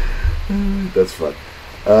 That's fun.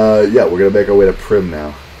 Yeah, we're gonna make our way to Prim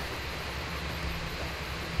now.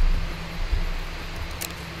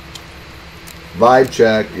 Vibe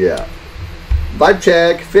check, yeah. Vibe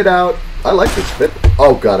check, fit out. I like this fit.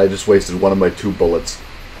 Oh god, I just wasted one of my 2 bullets.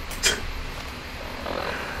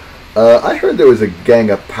 I heard there was a gang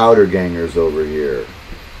of powder gangers over here.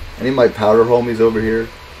 Any of my powder homies over here?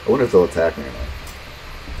 I wonder if they'll attack me or not.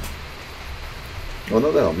 Oh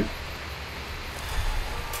no, they'll help me.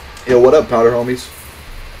 Yo, what up, powder homies?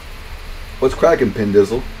 What's cracking,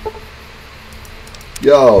 Pindizzle?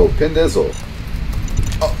 Yo, Pindizzle.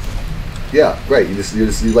 Oh, yeah, great.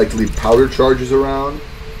 You like to leave powder charges around?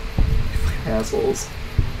 You fucking assholes.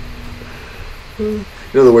 You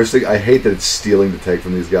know the worst thing? I hate that it's stealing the take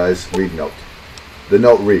from these guys. Read note. The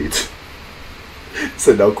note reads. It's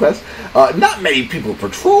a note quest. Not many people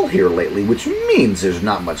patrol here lately, which means there's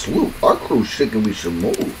not much loot. Our crew's thinking we should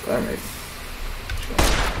move. Alright.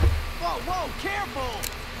 Whoa, careful!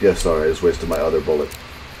 Yeah, sorry, I just wasted my other bullet.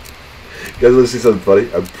 You guys want to see something funny?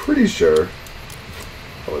 I'm pretty sure...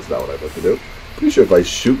 Oh, that's not what I'm about to do. Pretty sure if I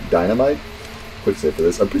shoot dynamite... Quick save for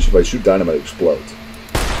this. I'm pretty sure if I shoot dynamite, it explodes.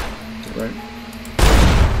 Right?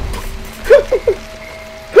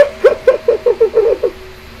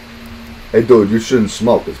 Hey dude, you shouldn't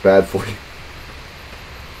smoke. It's bad for you.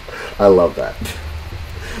 I love that.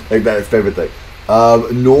 Like, that is my favorite thing.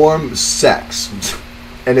 Norm sex.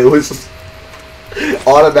 And it was...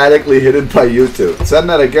 Automatically hidden by YouTube. Send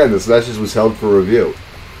that again. This message was held for review.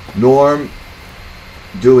 Norm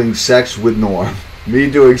doing sex with Norm. Me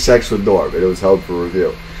doing sex with Norm. And it was held for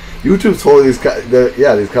review. YouTube told these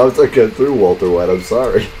these comments don't get through, Walter White. I'm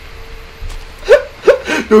sorry.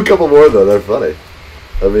 Do a couple more though. They're funny.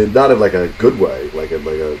 I mean, not in like a good way, like in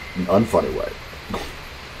like an unfunny way.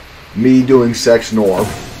 Me doing sex, Norm.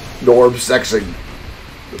 Norm sexing.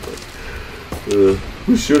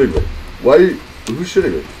 Who's shooting me? Why? Who's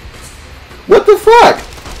shooting me? What the fuck?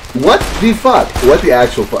 What the fuck? What the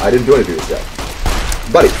actual fuck? I didn't do anything to this guy.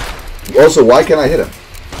 Buddy. Also, why can't I hit him?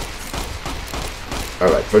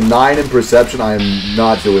 Alright, for 9 in perception, I am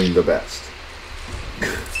not doing the best.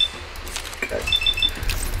 Okay.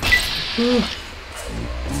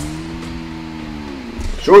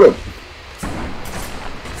 Shoot him!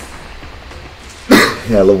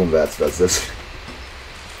 Yeah, I love when Bats does this.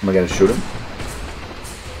 Am I gonna shoot him?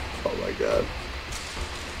 Oh my god.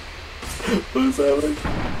 What is happening?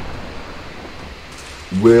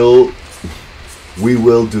 We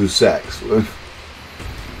will do sex. Alright.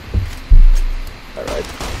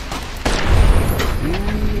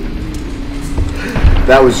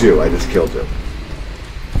 That was you, I just killed you.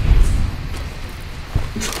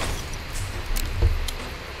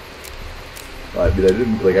 I mean, I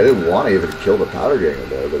didn't want to even kill the powder gang in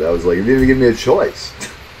there, but I was like, you didn't even give me a choice.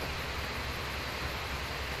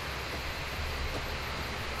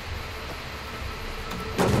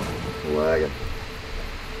 Lagging.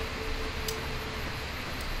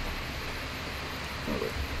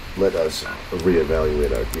 Okay. Let us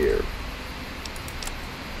reevaluate our gear.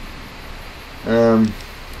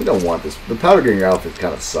 We don't want this. The powder gang outfit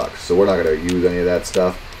kind of sucks, so we're not going to use any of that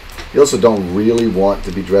stuff. You also don't really want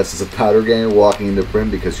to be dressed as a powder ganger walking into Prim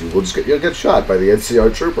because you'll get shot by the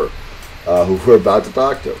NCR trooper who we're about to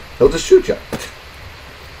talk to. He'll just shoot you.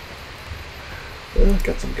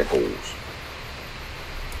 Got some geckos.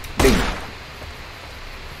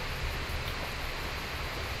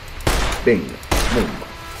 Bing. Bing. Boom.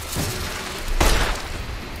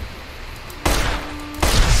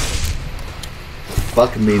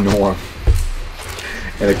 Fuck me, Norm.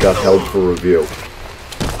 And it got held for review.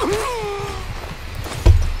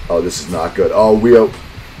 Oh, this is not good. Oh,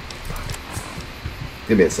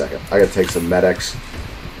 give me a second. I gotta take some Med-X.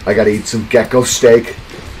 I gotta eat some gecko steak.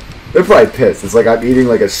 They're probably pissed. It's like I'm eating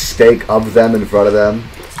like a steak of them in front of them.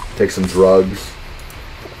 Take some drugs.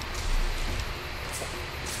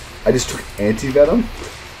 I just took anti-venom?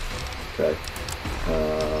 Okay.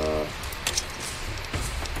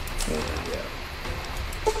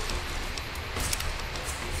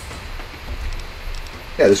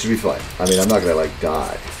 Yeah, this should be fine. I mean, I'm not gonna like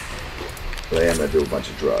die. But I am gonna do a bunch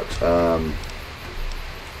of drugs.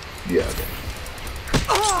 Yeah, okay.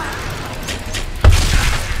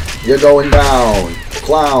 You're going down!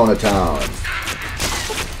 Clown-a-town!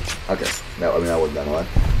 Okay. No, I mean, that wasn't that hard.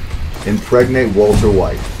 Impregnate Walter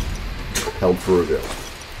White. Held for review.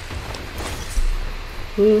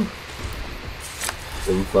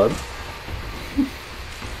 Isn't fun?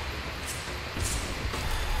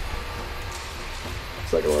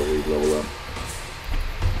 It's like a level up.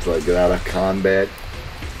 So I get out of combat.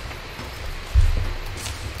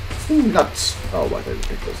 Ooh, nuts! Oh, I didn't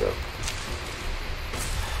pick those up.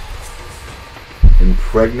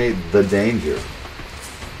 Impregnate the danger.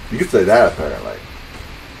 You could say that apparently.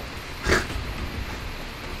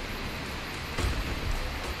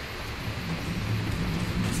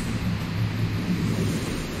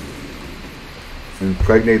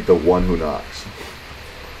 Impregnate the one who knocks.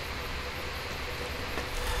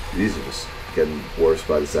 These are just getting worse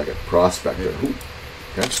by the second. Prospector. Ooh.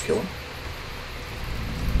 Can I just kill him?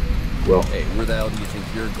 Well, hey, where the hell do you think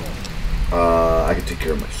you're going? I can take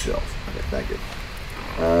care of myself. Okay, thank you.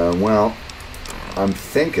 Well, I'm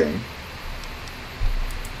thinking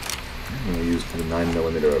I'm going to use the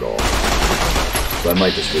 9mm at all. So I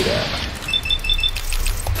might just do that.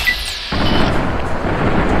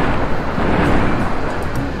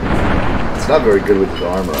 It's not very good with his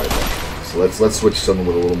armor, I think. So let's switch something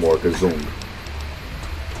with a little more gazoom.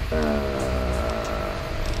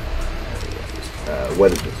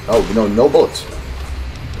 What is this? Oh, no bullets.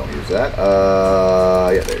 Don't use that.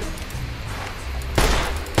 Yeah, there you go.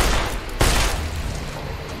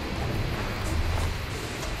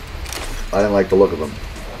 I didn't like the look of him.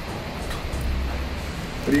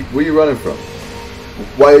 Where are you running from?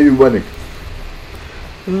 Why are you running?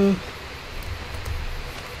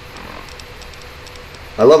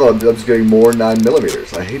 I love how I'm just getting more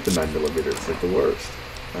 9mm. I hate the 9mm. It's like the worst.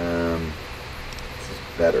 This is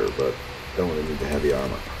better, but don't really need the heavy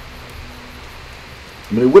armor.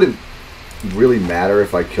 I mean, it wouldn't really matter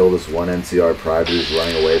if I kill this one NCR private who's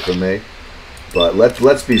running away from me. But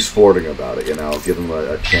let's be sporting about it, you know. Give him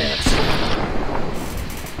a chance.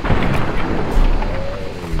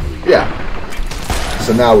 Yeah.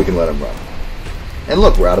 So now we can let him run. And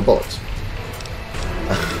look, we're out of bullets.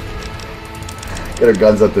 Get our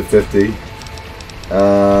guns up to 50.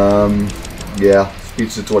 Yeah,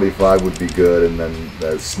 speech to 25 would be good, and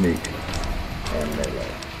then sneak and melee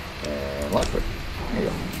and lockpick. There you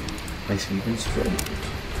go. Nice even spread. All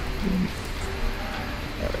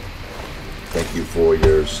right. Thank you for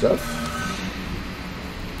your stuff.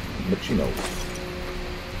 But you know,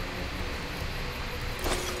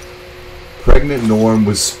 pregnant Norm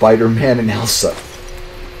was Spider-Man and Elsa.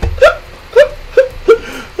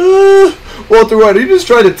 Walter White, are you just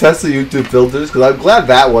trying to test the YouTube filters? Because I'm glad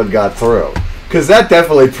that one got through. Because that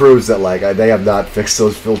definitely proves that like they have not fixed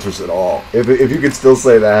those filters at all. If you could still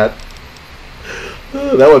say that,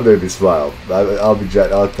 that one made me smile. I'll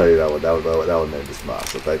tell you that one. That one made me smile.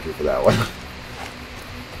 So thank you for that one.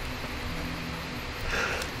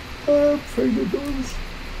 Pregnant doors.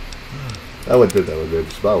 That one made me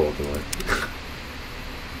smile, Walter White.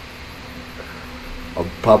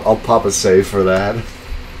 I'll pop a save for that.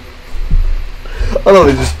 I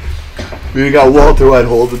don't know, you got Walter White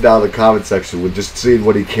holding down the comment section with just seeing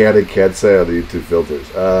what he can and can't say on the YouTube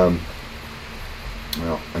filters. Well,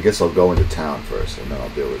 I guess I'll go into town first, and then I'll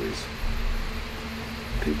deal with these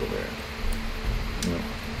people there.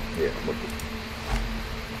 Yeah, look.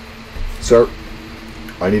 Sir,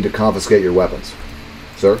 I need to confiscate your weapons.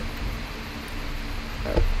 Sir?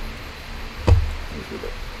 All right.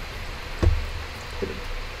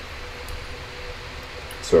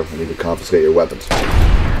 Sir, I need to confiscate your weapons.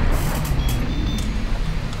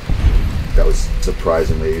 That was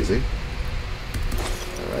surprisingly easy.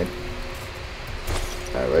 Alright.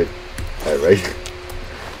 Alright. Alright.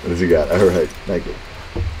 What does he got? Alright, thank you.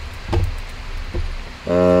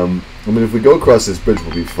 I mean, if we go across this bridge,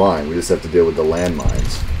 we'll be fine. We just have to deal with the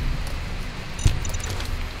landmines.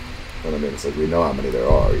 But I mean, it's like we know how many there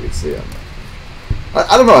are. You can see them.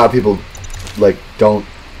 I don't know how people, like, don't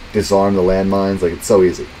disarm the landmines. Like, it's so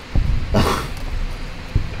easy.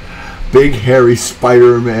 Big hairy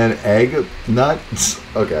Spider-Man egg nuts?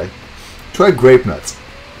 Okay. Try grape nuts.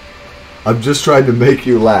 I'm just trying to make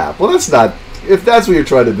you laugh. Well, that's not... If that's what you're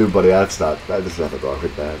trying to do, buddy, there's nothing wrong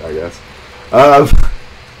with that, I guess.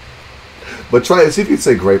 But try... See if you can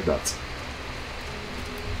say grape nuts.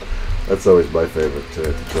 That's always my favorite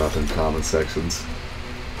to drop in comment sections.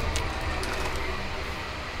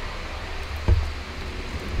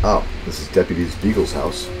 Oh, this is Deputy Beagle's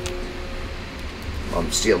house.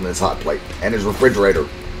 I'm stealing his hot plate and his refrigerator.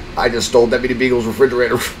 I just stole Deputy Beagle's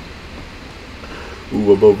refrigerator.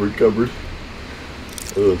 Ooh, I'm over encumbered.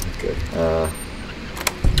 Okay.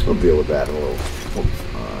 We'll deal with that in a little. We'll be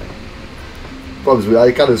fine. Problem is,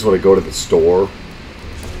 I kind of just want to go to the store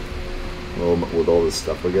with all this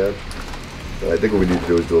stuff again. But I think what we need to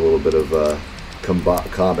do is do a little bit of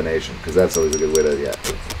combination, because that's always a good way to, yeah,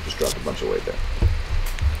 just drop a bunch of weight there.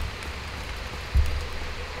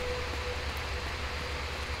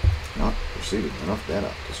 Not proceeding. Enough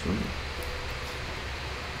data to swing.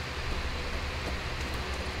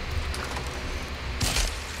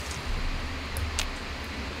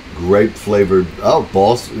 Grape flavored. Oh,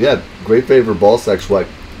 balls. Yeah, grape flavored ball sex what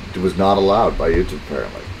was not allowed by YouTube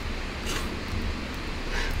apparently.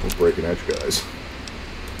 We're breaking edge, guys.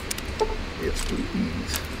 Yes,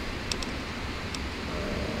 please.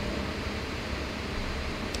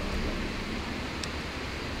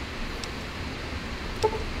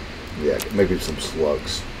 Yeah, maybe some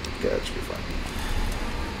slugs. Yeah, that should be fine.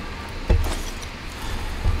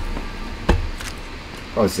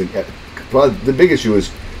 Honestly, probably the big issue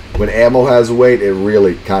is when ammo has weight, it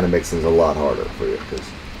really kind of makes things a lot harder for you, because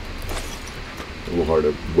it's a little hard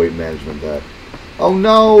to weight management that. Oh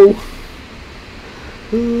no!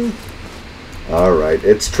 Alright,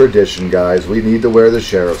 it's tradition, guys. We need to wear the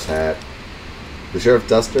sheriff's hat. The sheriff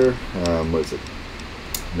duster? What is it?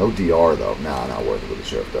 No DR, though. Nah, not worth it with the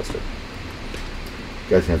sheriff duster. You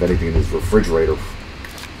guys can have anything in his refrigerator.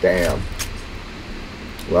 Damn.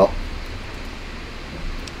 Well.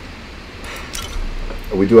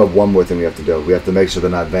 We do have one more thing we have to do. We have to make sure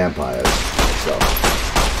they're not vampires. So.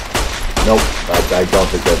 Nope. I don't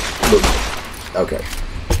think that... Okay.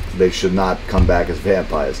 They should not come back as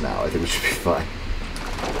vampires now. I think we should be fine.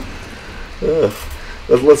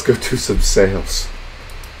 Let's go do some sales.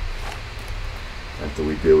 After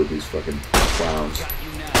we deal with these fucking clowns.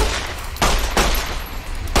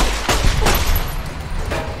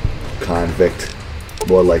 Convict.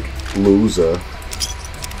 More like loser.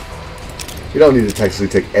 You don't need to technically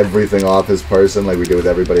take everything off his person like we do with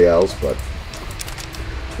everybody else, but...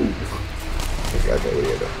 Ooh. Okay, what are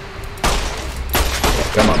you doing? Yeah,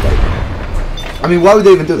 come on, buddy. I mean, why would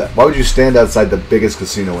they even do that? Why would you stand outside the biggest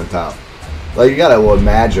casino in town? Like, you gotta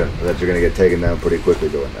imagine that you're gonna get taken down pretty quickly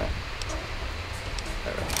doing that.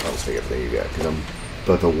 Alright, I'll just take everything you got, because I'm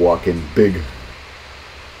about to walk in big...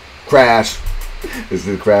 Crash! Is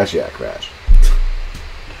it a crash? Yeah, crash.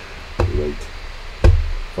 Wait.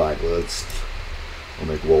 Fine, I'll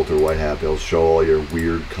make Walter White happy. I'll show all your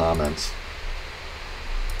weird comments.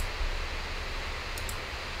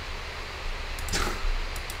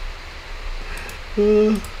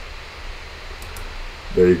 There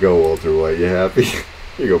you go, Walter White. You happy? Here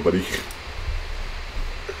you go, buddy.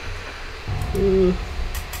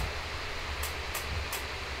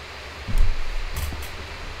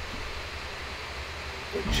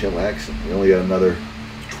 Chillaxing. We only got another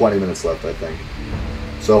 20 minutes left, I think.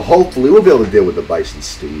 So hopefully we'll be able to deal with the Bison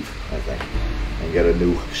Steve, I think, and get a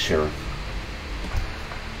new sheriff.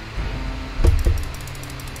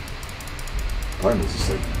 Part of me is just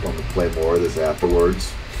like, want to play more of this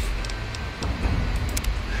afterwards.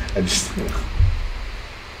 And just, you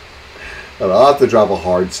know, I'll have to drop a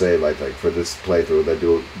hard save, I think, for this playthrough. Then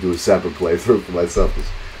do a separate playthrough for myself.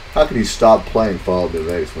 How can you stop playing Fallout New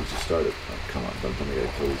Vegas once you start it? Oh, come on, don't tell me I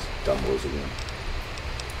gotta kill these dumbos again.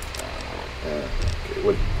 Okay,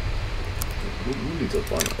 what? Who needs a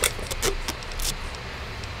fun?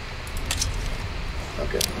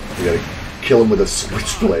 Okay, we gotta kill him with a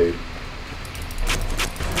switchblade.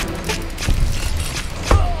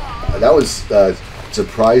 That was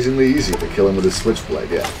surprisingly easy to kill him with a switchblade.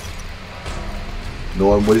 Yeah.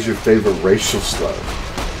 Norm, what is your favorite racial slur?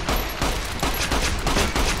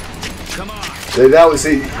 Come on.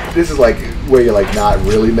 See, this is like where you're like not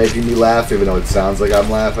really making me laugh, even though it sounds like I'm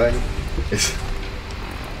laughing.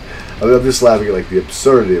 I'm just laughing at like the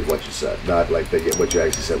absurdity of what you said, not like what you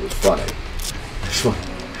actually said was funny. I just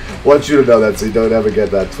want you to know that so you don't ever get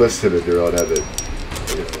that twisted in your own head.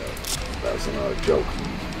 That was another joke.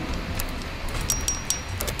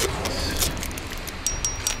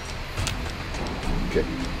 Okay.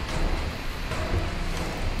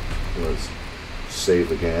 Let's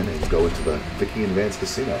save again and go into the Vicky and Vance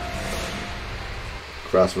Casino.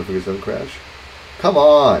 Cross my fingers, don't crash. Come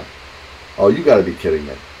on! Oh, you gotta be kidding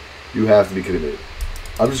me. You have to be kidding me.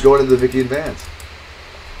 I'm just going to the Vicky and Vance.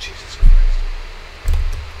 Jesus Christ.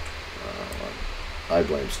 I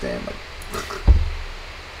blame Stanley.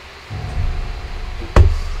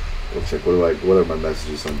 We'll check. What are my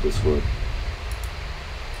messages on Discord?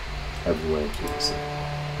 Everywhere, please.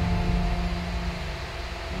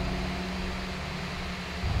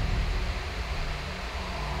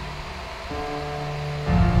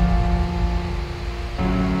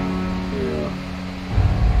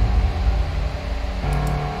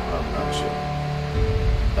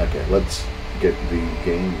 Okay, let's get the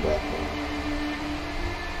game back on.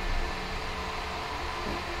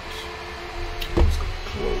 Let's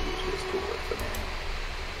close this door for now.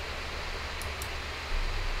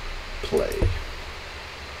 Play.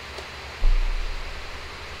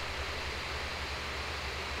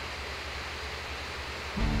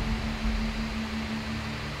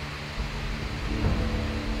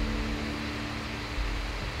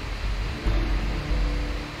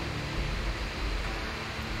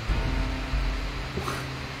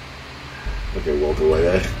 Okay, Walter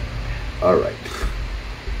White. Alright.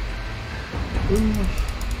 I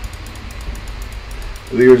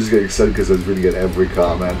think we're just getting excited because I was reading at every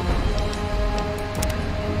comment.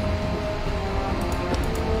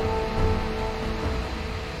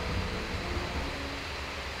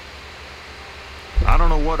 I don't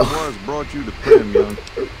know what it was brought you to Prim, young.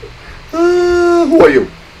 Who are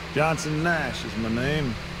you? Johnson Nash is my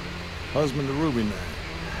name. Husband to Ruby Nash.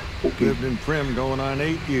 Okay. Lived in Prim going on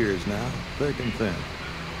 8 years now, thick and thin.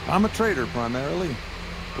 I'm a trader primarily,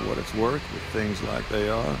 for what it's worth with things like they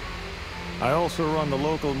are. I also run the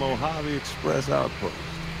local Mojave Express outpost.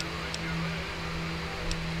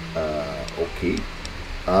 Okay.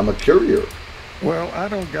 I'm a courier. Well, I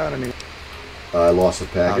don't got any... I lost a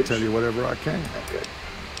package. I'll tell you whatever I can. Okay.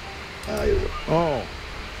 Here we go. Oh,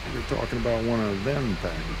 you're talking about one of them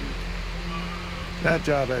packages. That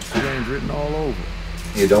job had strange written all over.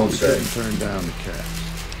 You don't we say. couldn't turn down the cash.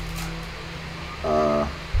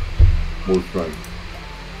 Most right.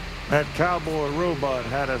 That cowboy robot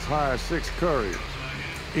had us hire 6 couriers.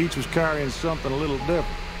 Each was carrying something a little different.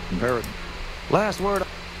 Comparative. Last word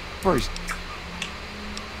first.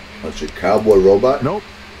 That's a cowboy robot? Nope.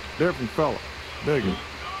 Different fella. Bigger.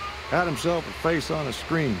 Had himself a face on a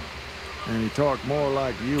screen. And he talked more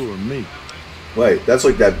like you or me. Wait, that's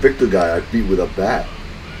like that Victor guy I beat with a bat.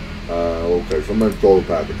 Okay, so I'm gonna throw the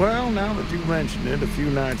package. Well, now that you mention it, a few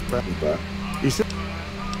nights back, Okay. he said,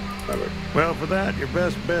 Alright. well, for that, your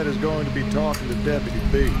best bet is going to be talking to Deputy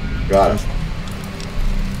B. Got it.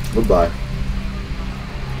 Goodbye.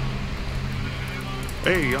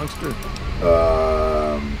 Hey, youngster.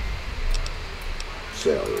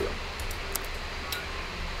 Sale, here we go.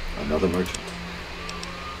 Another merchant.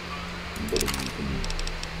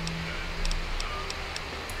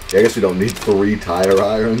 Yeah, I guess we don't need 3 tire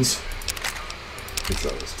irons. Let's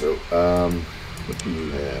sell this too. What do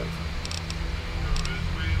you have?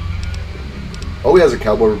 Oh, he has a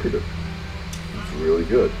cowboy repeater. It's really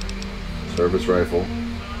good. Service rifle.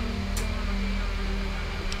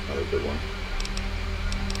 Another good one.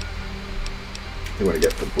 I think we're gonna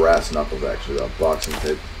get the brass knuckles actually, that boxing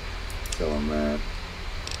tape. Tell him that.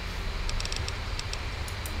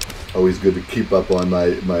 Always good to keep up on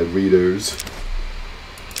my readers.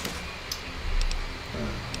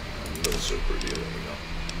 Little super deal, there we go.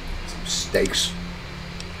 Some steaks.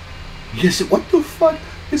 Yes, what the fuck?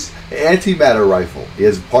 His antimatter rifle. He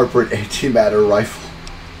has part for an antimatter rifle.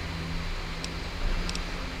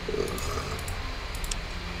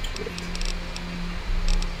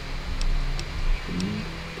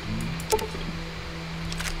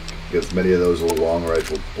 Get as many of those little long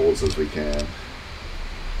rifle bullets as we can.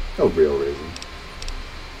 No real reason.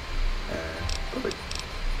 Perfect.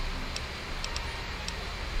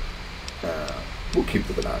 We'll keep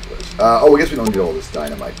the binoculars. Oh, I guess we don't need all this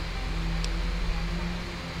dynamite.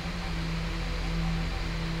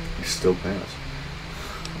 He's still paying us.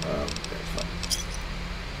 Okay, fine.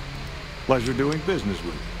 Pleasure doing business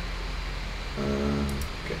with you.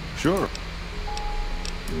 Okay. Sure.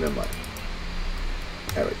 Never mind.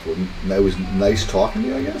 Alright, well, that was nice talking to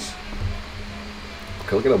you, I guess.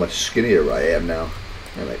 Okay, look at how much skinnier I am now.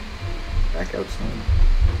 Alright, back outside.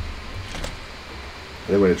 I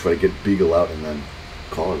think we're going to try to get Beagle out and then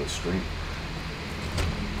call it a stream.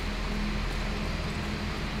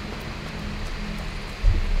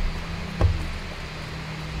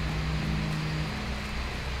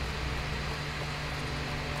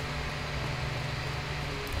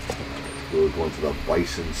 We're going to the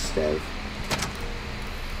Bison Stev.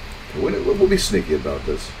 We'll be sneaky about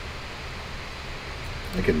this.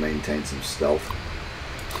 I can maintain some stealth.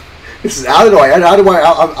 This is how do I?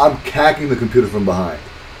 I'm hacking the computer from behind.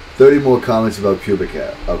 30 more comments about pubic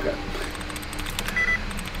hair. Okay.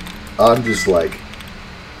 I'm just like,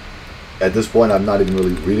 at this point, I'm not even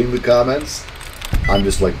really reading the comments. I'm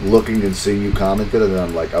just like looking and seeing you commented, and then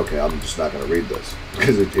I'm like, okay, I'm just not gonna read this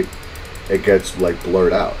because it gets like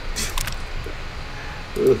blurred out.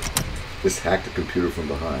 Just hack the computer from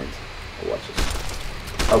behind. I'll watch this.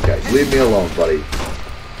 Okay, leave me alone, buddy.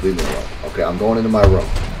 Leave me alone. Okay, I'm going into my room.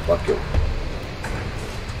 Fuck you.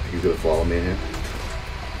 He's gonna follow me in here.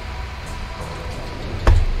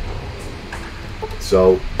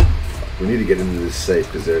 So, we need to get into this safe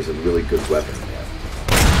because there's a really good weapon in there.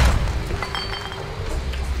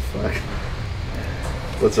 Fuck.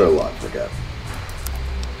 What's our lock pick at?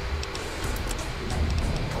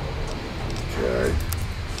 Okay.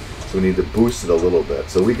 So we need to boost it a little bit.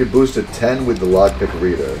 So we could boost it 10 with the lockpick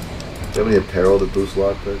reader. Do you have any apparel that boosts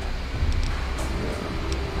lockpick? Yeah.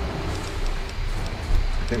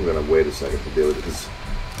 I think we're gonna wait a second to deal with it because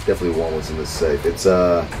definitely one was in the safe. It's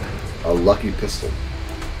a lucky pistol.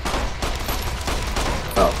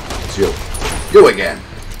 Oh, it's you. You again.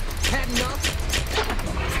 Had enough?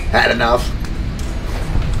 Had enough.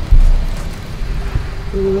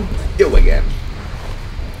 You again.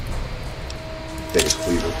 Take his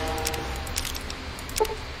cleaver.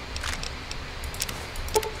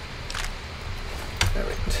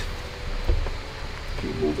 Alright.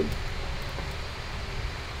 Keep moving.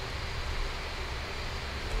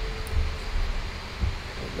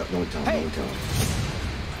 No one tell him, no one tell him.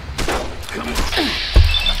 Come on.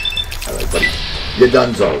 Alright, buddy. You're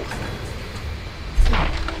donezo.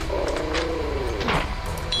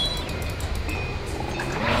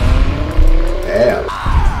 Yeah.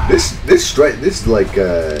 This like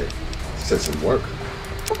says some work.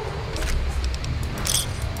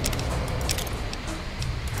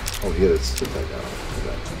 Oh, yeah, let's put that down.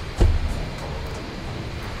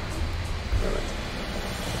 Alright.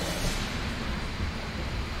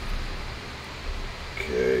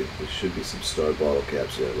 Okay, there should be some star bottle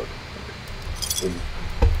caps here. Look. Okay.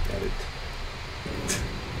 Got it.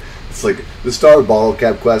 It's like the star bottle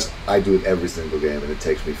cap quest. I do it every single game, and it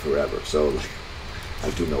takes me forever. So like, I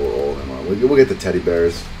do know where all of them are. We'll get the teddy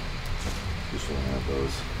bears. Just want to have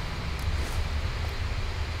those.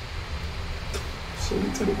 So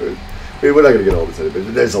many teddy bears. mean, we're not gonna get all the teddy bears.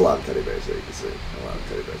 There's a lot of teddy bears there. You can see a lot of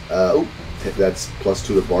teddy bears. Oh, that's +2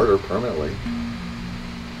 to barter permanently.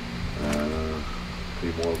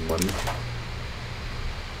 Need more money.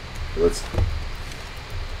 Let's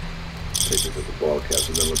take it to the bottle caps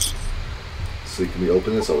and then let's see. Can we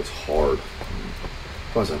open this? Oh, it's hard.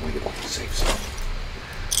 Of course, I want to get all the safe stuff.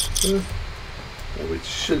 Which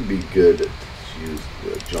should be good to use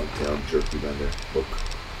the Junktown Jerky Vendor book.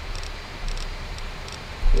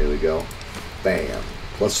 There we go. Bam.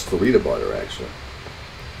 +3 to barter, actually.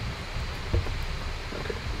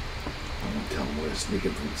 Okay. I'm going to tell them where to sneak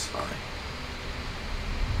in from the side.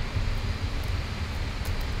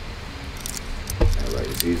 Alright,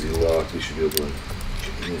 it's easy lock. We should be able to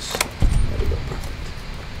check this. There we go. Perfect.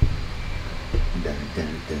 Dun,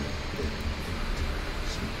 dun, dun, dun.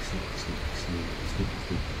 Sneak, sneak, sneak, sneak, sneak,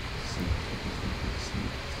 sneak, sneak, sneak,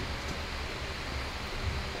 sneak.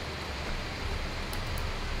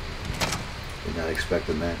 They're not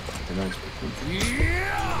expecting that. They're not expecting that.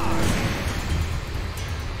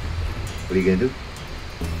 What are you gonna do?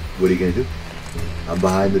 What are you gonna do? I'm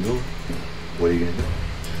behind the door. What are you gonna do?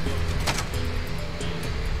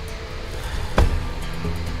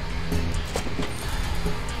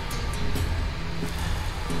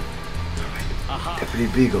 Deputy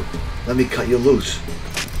Beagle, let me cut you loose.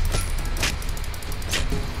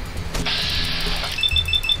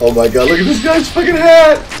 Oh my god, look at this guy's fucking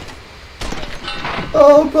hat!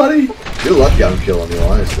 Oh, buddy. You're lucky I'm killing you,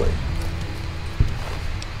 honestly.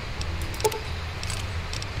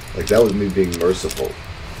 Like, that was me being merciful.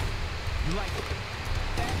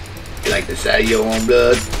 You like the sight of your own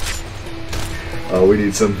blood? Oh, we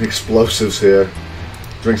need some explosives here.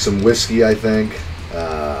 Drink some whiskey, I think.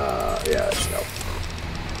 Yeah, let's go.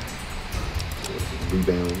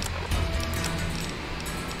 Rebound.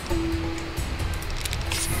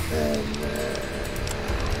 And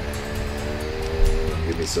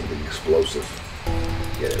give me something explosive.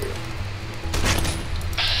 Yeah, there we go.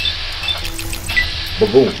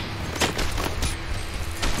 Ba-boom.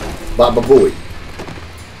 Ba-ba-booey.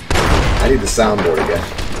 I need the soundboard again.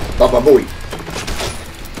 Ba-ba-booey.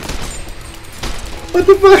 What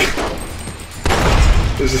the fuck?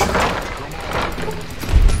 This is...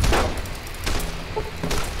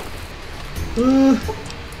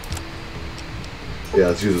 yeah,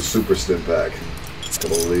 let's use a super stim pack.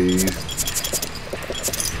 Please.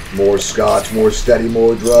 More scotch, more steady,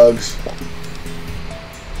 more drugs.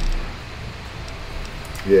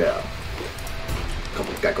 Yeah. A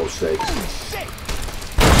couple of gecko steaks.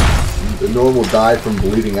 The Norm will die from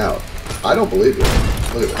bleeding out. I don't believe you.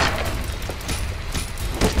 Look at this.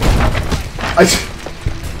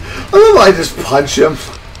 I love how I just punch him.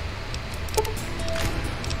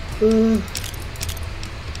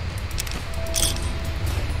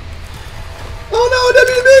 Oh no,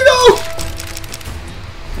 WB, no!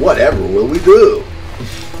 Whatever will we do?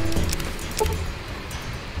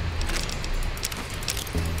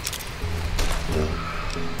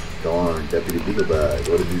 Go on, Deputy Beaglebag.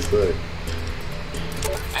 What did he say?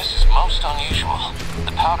 This is most unusual.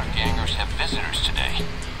 The Powder Gangers have visitors today.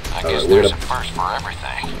 I guess there's a first for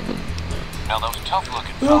everything. Now those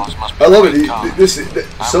tough-looking fellows must be. I love it. This is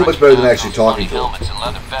so much better than actually talking to him. Helmets and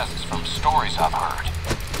leather vests from stories I've heard.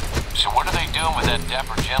 So what are they doing with that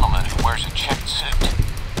dapper gentleman who wears a checked suit?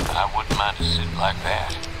 I wouldn't mind a suit like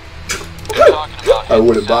that. I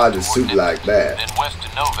wouldn't mind a suit like that. Then west to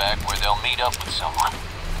Novak, where they'll meet up with someone.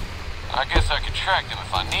 I guess I could track them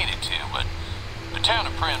if I needed to, but the town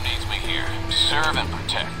of Prim needs me here to serve and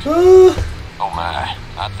protect. Oh my,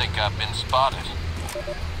 I think I've been spotted.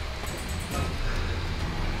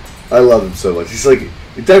 I love him so much. He's like,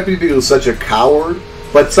 Deputy Beagle is such a coward,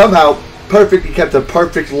 but somehow he kept a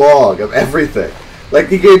perfect log of everything. Like,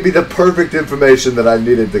 he gave me the perfect information that I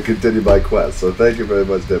needed to continue my quest. So thank you very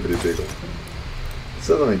much, Deputy Beagle.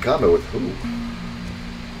 So I'm in combat with who?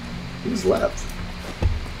 Who's left?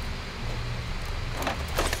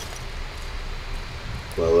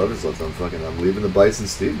 Well, others left. I'm leaving the Bison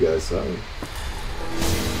Steve, guys. Sorry.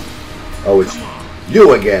 Oh, it's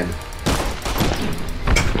you again.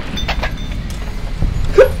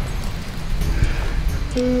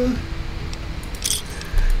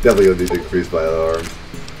 Definitely gonna need to increase my arm.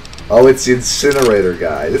 Oh, it's the incinerator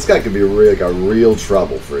guy. This guy could be like a real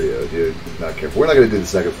trouble for you if you're not careful. We're not gonna do the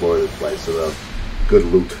second floor of this place, so good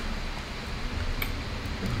loot.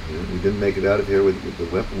 We didn't make it out of here with the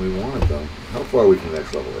weapon we wanted, though. How far are we from the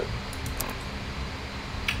next level here?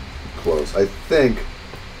 Close. I think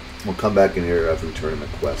we'll come back in here after we turn in the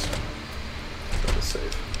quest. Let's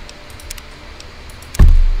save.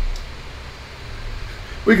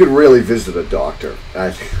 We could really visit a doctor.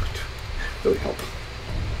 I think it would really help.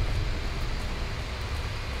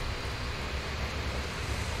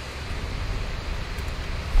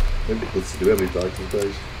 Maybe, let's see, do we have any dark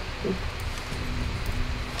displays? Nope.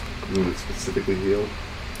 Wounded specifically healed?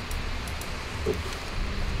 Nope.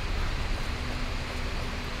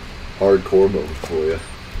 Hardcore moment for you.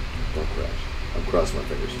 Don't crash. I'm crossing my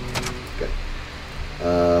fingers.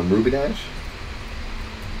 Okay. Ruby Nash?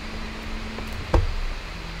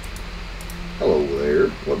 Hello there.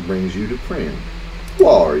 What brings you to Prim? Who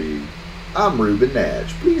are you? I'm Reuben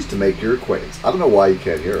Nash. Pleased to make your acquaintance. I don't know why you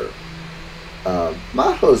can't hear her.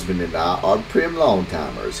 My husband and I are Prim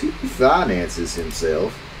long-timers. He finances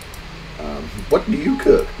himself. What do you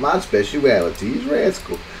cook? My specialty is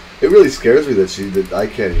rascal. It really scares me that I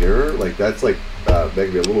can't hear her. Like, that's like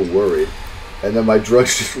making me a little worried. And then my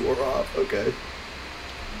drugs just wore off. Okay.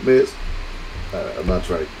 Miss. I'm not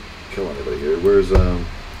trying to kill anybody here. Where's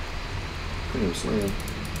Premium Slim?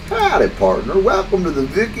 Howdy, partner. Welcome to the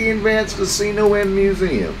Vicky and Vance Casino and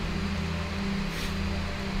Museum.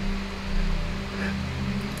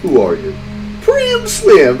 Who are you? Prim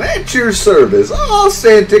Slim, at your service, all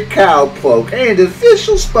Santa Cowpoke and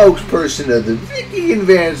official spokesperson of the Vicky and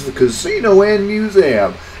Vance Casino and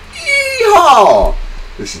Museum. Yeehaw!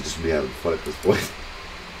 This should just be having fun at this point.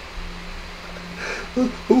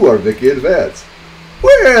 Who are Vicky and Vance?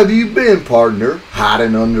 Where have you been, partner?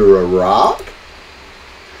 Hiding under a rock?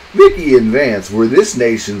 Vicky and Vance were this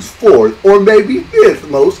nation's fourth or maybe fifth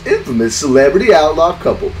most infamous celebrity outlaw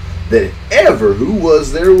couple that ever who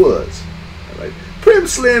was there was. All right. Prim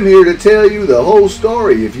Slim here to tell you the whole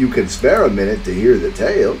story if you can spare a minute to hear the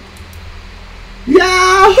tale.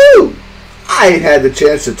 Yahoo! I ain't had the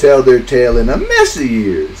chance to tell their tale in a mess of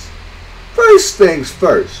years. First things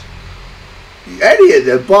first. Any of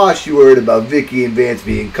the bosh you heard about Vicky and Vance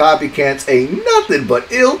being copycats ain't nothing but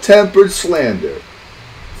ill-tempered slander.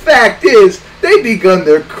 Fact is, they begun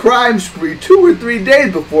their crime spree 2 or 3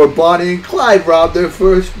 days before Bonnie and Clyde robbed their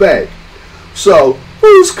first bank. So,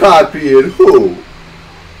 who's copying who?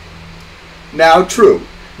 Now true,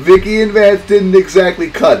 Vicky and Vance didn't exactly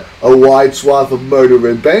cut a wide swath of murder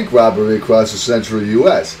and bank robbery across the central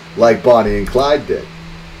U.S. like Bonnie and Clyde did.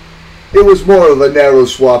 It was more of a narrow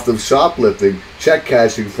swath of shoplifting,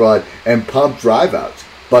 check-cashing fraud, and pump drive-outs.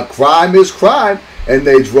 But crime is crime, and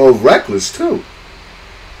they drove reckless too.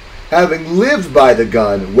 Having lived by the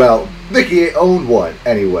gun, well, Vicky owned one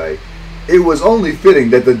anyway. It was only fitting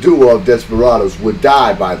that the duo of desperados would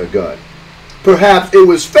die by the gun. Perhaps it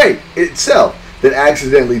was fate itself that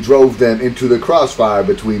accidentally drove them into the crossfire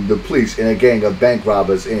between the police and a gang of bank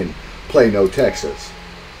robbers in Plano, Texas.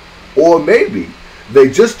 Or maybe they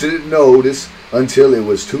just didn't notice until it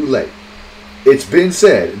was too late. It's been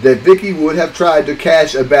said that Vicky would have tried to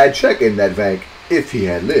cash a bad check in that bank if he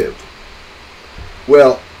had lived.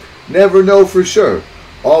 Well, never know for sure.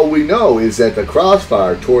 All we know is that the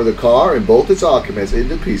crossfire tore the car and both its occupants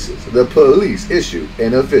into pieces. The police issued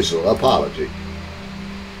an official apology.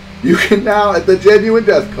 You can now at the Genuine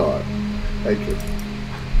Death Card. Thank you.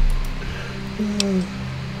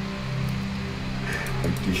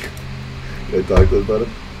 Can I talk to him about it?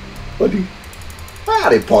 Buddy.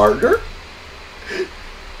 Howdy, partner.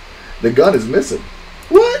 The gun is missing.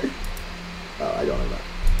 What? Oh, I don't know that.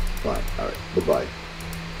 Fine. Alright. Bye-bye.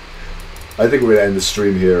 I think we're going to end the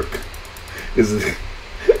stream here.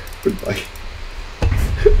 Goodbye.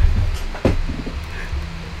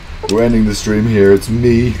 We're ending the stream here. It's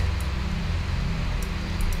me.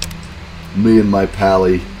 Me and my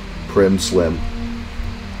pally, Prim Slim.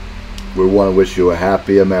 We want to wish you a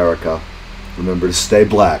happy America. Remember to stay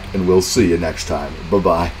black, and we'll see you next time.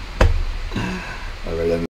 Bye-bye.